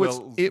the Fly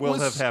will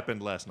have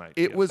happened last night.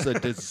 It was a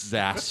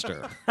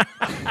disaster.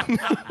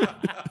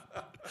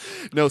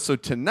 No, so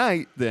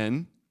tonight,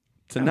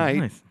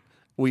 nice.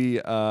 we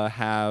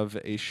have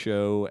a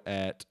show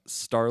at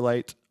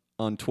Starlight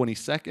on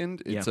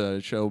 22nd. It's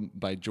a show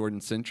by Jordan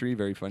Sentry,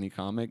 very funny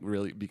comic,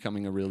 really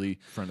becoming a really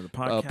friend of the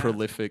podcast,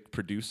 prolific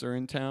producer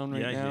in town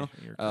right now.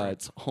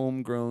 It's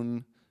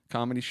homegrown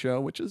comedy show,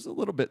 which is a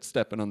little bit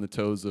stepping on the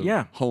toes of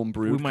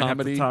homebrew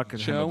comedy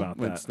show.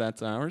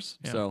 That's ours.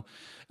 Yeah. So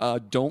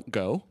don't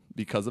go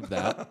because of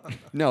that.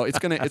 No, it's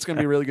gonna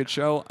be a really good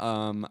show.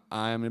 I'm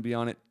gonna be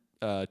on it.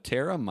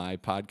 Tara, my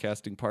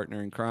podcasting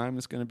partner in crime,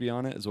 is going to be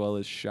on it, as well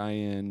as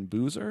Cheyenne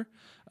Boozer.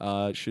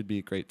 Should be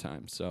a great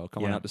time. So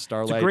come on out to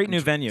Starlight. It's a great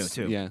new venue,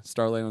 too. Yeah,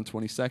 Starlight on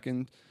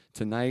 22nd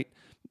tonight,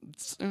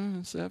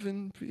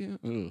 7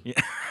 p.m. Yeah.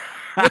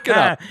 Look it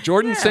up.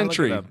 Jordan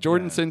Sentry.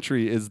 Jordan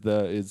Sentry is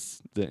the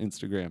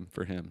Instagram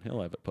for him.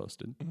 He'll have it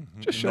posted.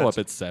 Mm-hmm. Just show up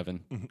at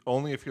 7.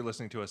 Only if you're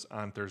listening to us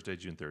on Thursday,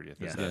 June 30th.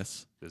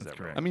 Yes. Is that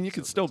right? I mean, you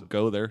can still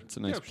go there. It's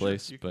a nice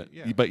place. Sure.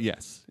 But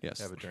yes.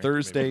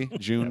 Thursday,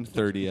 June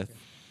 30th,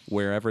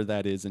 wherever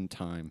that is in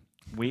time.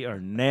 We are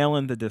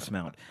nailing the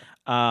dismount.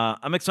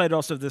 I'm excited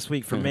also this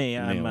week for me.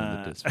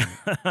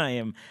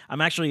 I'm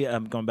actually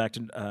going back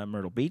to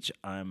Myrtle Beach.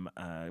 I'm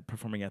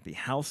performing at the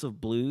House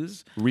of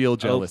Blues. Real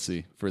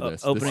jealousy for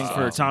this. Opening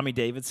for Tommy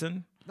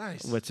Davidson.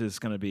 Nice. Which is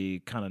going to be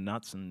kind of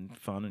nuts and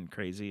fun and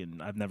crazy.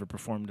 And I've never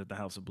performed at the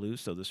House of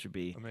Blues, so this should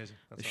be amazing.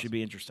 This should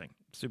be interesting.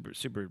 Super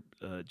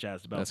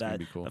jazzed about that's that. Gonna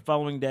be cool. The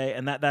following day,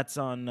 and that's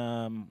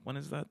on when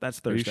is that? That's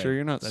Thursday. Are you sure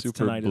you're not that's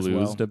super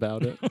bluesed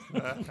about it?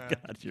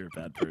 God, you're a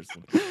bad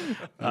person.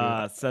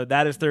 So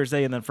that is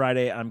Thursday, and then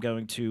Friday I'm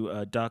going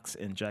to Ducks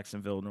in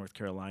Jacksonville, North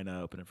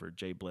Carolina, opening for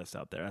Jay Bliss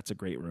out there. That's a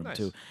great room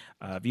too.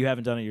 If you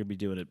haven't done it, you'll be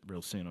doing it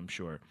real soon, I'm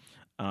sure.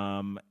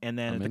 And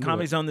then at the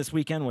Comedy Zone this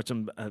weekend, which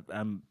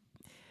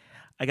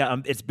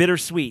it's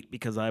bittersweet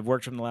because I've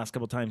worked with him the last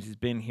couple of times. He's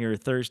been here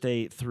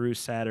Thursday through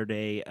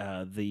Saturday.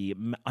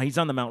 He's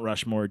on the Mount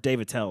Rushmore. Dave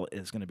Attell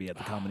is going to be at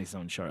the Comedy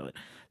Zone Charlotte.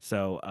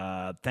 So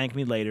thank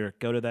me later.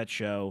 Go to that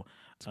show.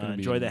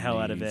 Enjoy the hell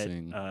out of it.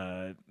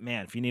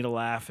 Man, if you need a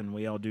laugh, and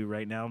we all do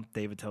right now,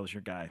 Dave Attell's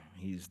your guy.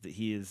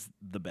 He is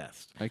the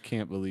best. I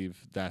can't believe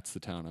that's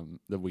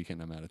the weekend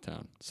I'm out of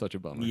town. Such a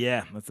bummer.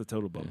 Yeah, that's a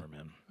total bummer,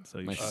 man.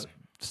 So my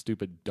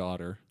stupid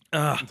daughter.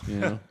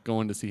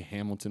 Going to see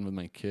Hamilton with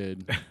my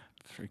kid.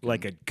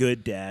 Like a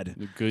good dad.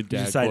 A good dad.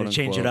 You decided to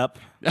change it up.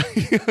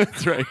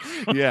 That's right.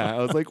 Yeah, I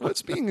was like,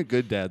 "What's being a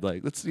good dad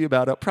like?" Let's see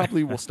about it.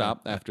 Probably we'll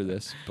stop after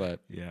this, but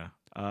yeah.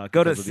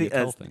 Go to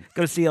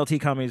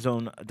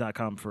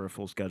CLTComedyZone.com for a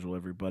full schedule,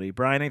 everybody.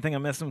 Brian, anything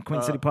I'm missing?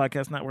 Queen City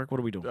Podcast Network.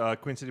 What are we doing?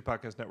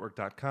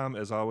 QueenCityPodcastNetwork.com.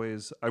 As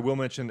always, I will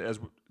mention as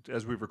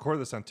we record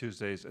this on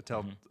Tuesdays,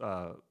 Attell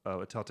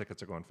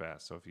tickets are going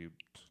fast. So if you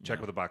check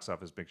with the box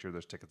office, make sure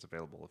there's tickets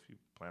available. If you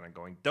plan on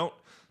going, don't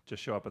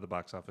just show up at the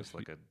box office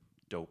like a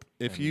dope.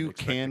 If you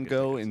can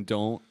go and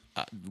don't,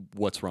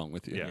 what's wrong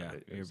with you? Yeah,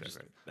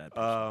 exactly.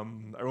 I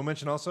will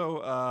mention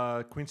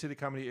also Queen City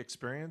Comedy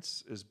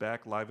Experience is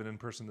back live and in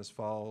person this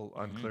fall.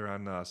 Unclear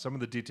on some of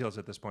the details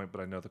at this point,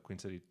 but I know the Queen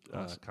City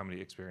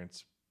Comedy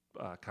Experience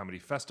Comedy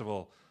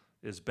Festival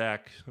is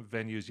back.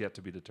 Venues yet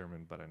to be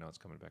determined, but I know it's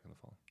coming back in the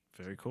fall.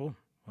 Very cool.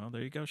 Well,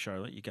 there you go,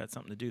 Charlotte. You got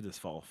something to do this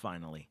fall,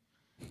 finally.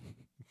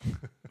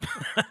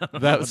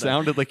 That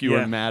sounded like you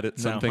were mad at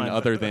something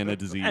other than a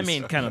disease. I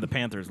mean, kind of the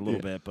Panthers a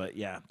little bit, but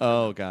yeah.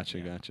 Oh, gotcha.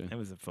 It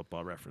was a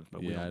football reference,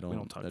 but we I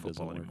don't talk that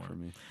football doesn't anymore. work for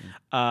me.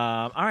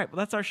 All right, well,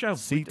 that's our show.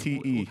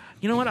 CTE.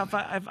 You know what? If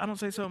I don't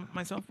say so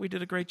myself, we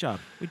did a great job.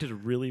 We did a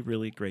really,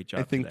 really great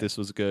job. I think today. this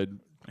was good.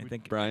 I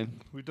think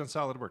Brian, We've done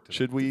solid work today.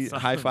 should we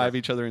high five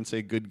each other and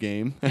say good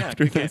game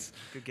after good game. this?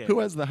 Good game. Who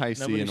has the high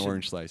C Nobody in should-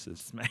 orange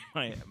slices?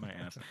 my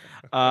ass.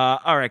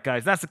 All right,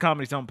 guys, that's the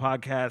Comedy Zone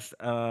podcast.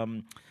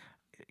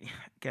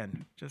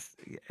 Again, just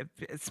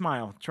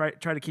smile. Try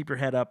to keep your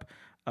head up.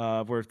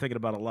 We're thinking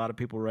about a lot of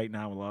people right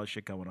now with a lot of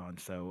shit going on.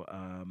 So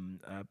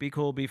be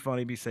cool, be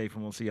funny, be safe,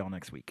 and we'll see y'all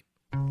next week.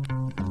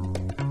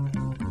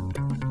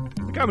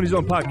 The Comedy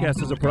Zone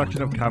podcast is a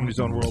production of Comedy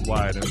Zone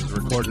Worldwide and is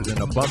recorded in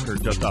a bunker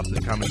just off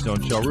the Comedy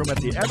Zone showroom at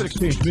the Abbott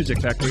Exchange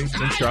Music Factory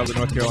in Charlotte,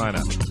 North Carolina.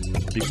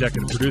 The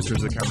executive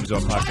producers of the Comedy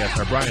Zone podcast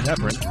are Brian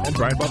Heffron and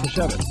Brian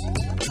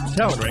Baltashevitz.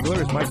 Talent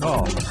Wrangler is Mike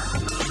Hall.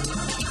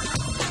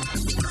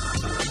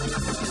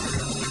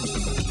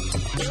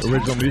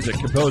 Original music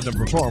composed and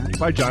performed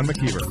by John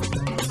McKeever.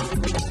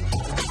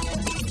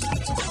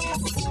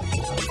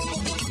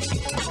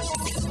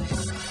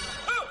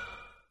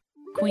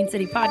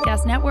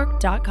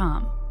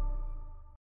 QueenCityPodcastNetwork.com.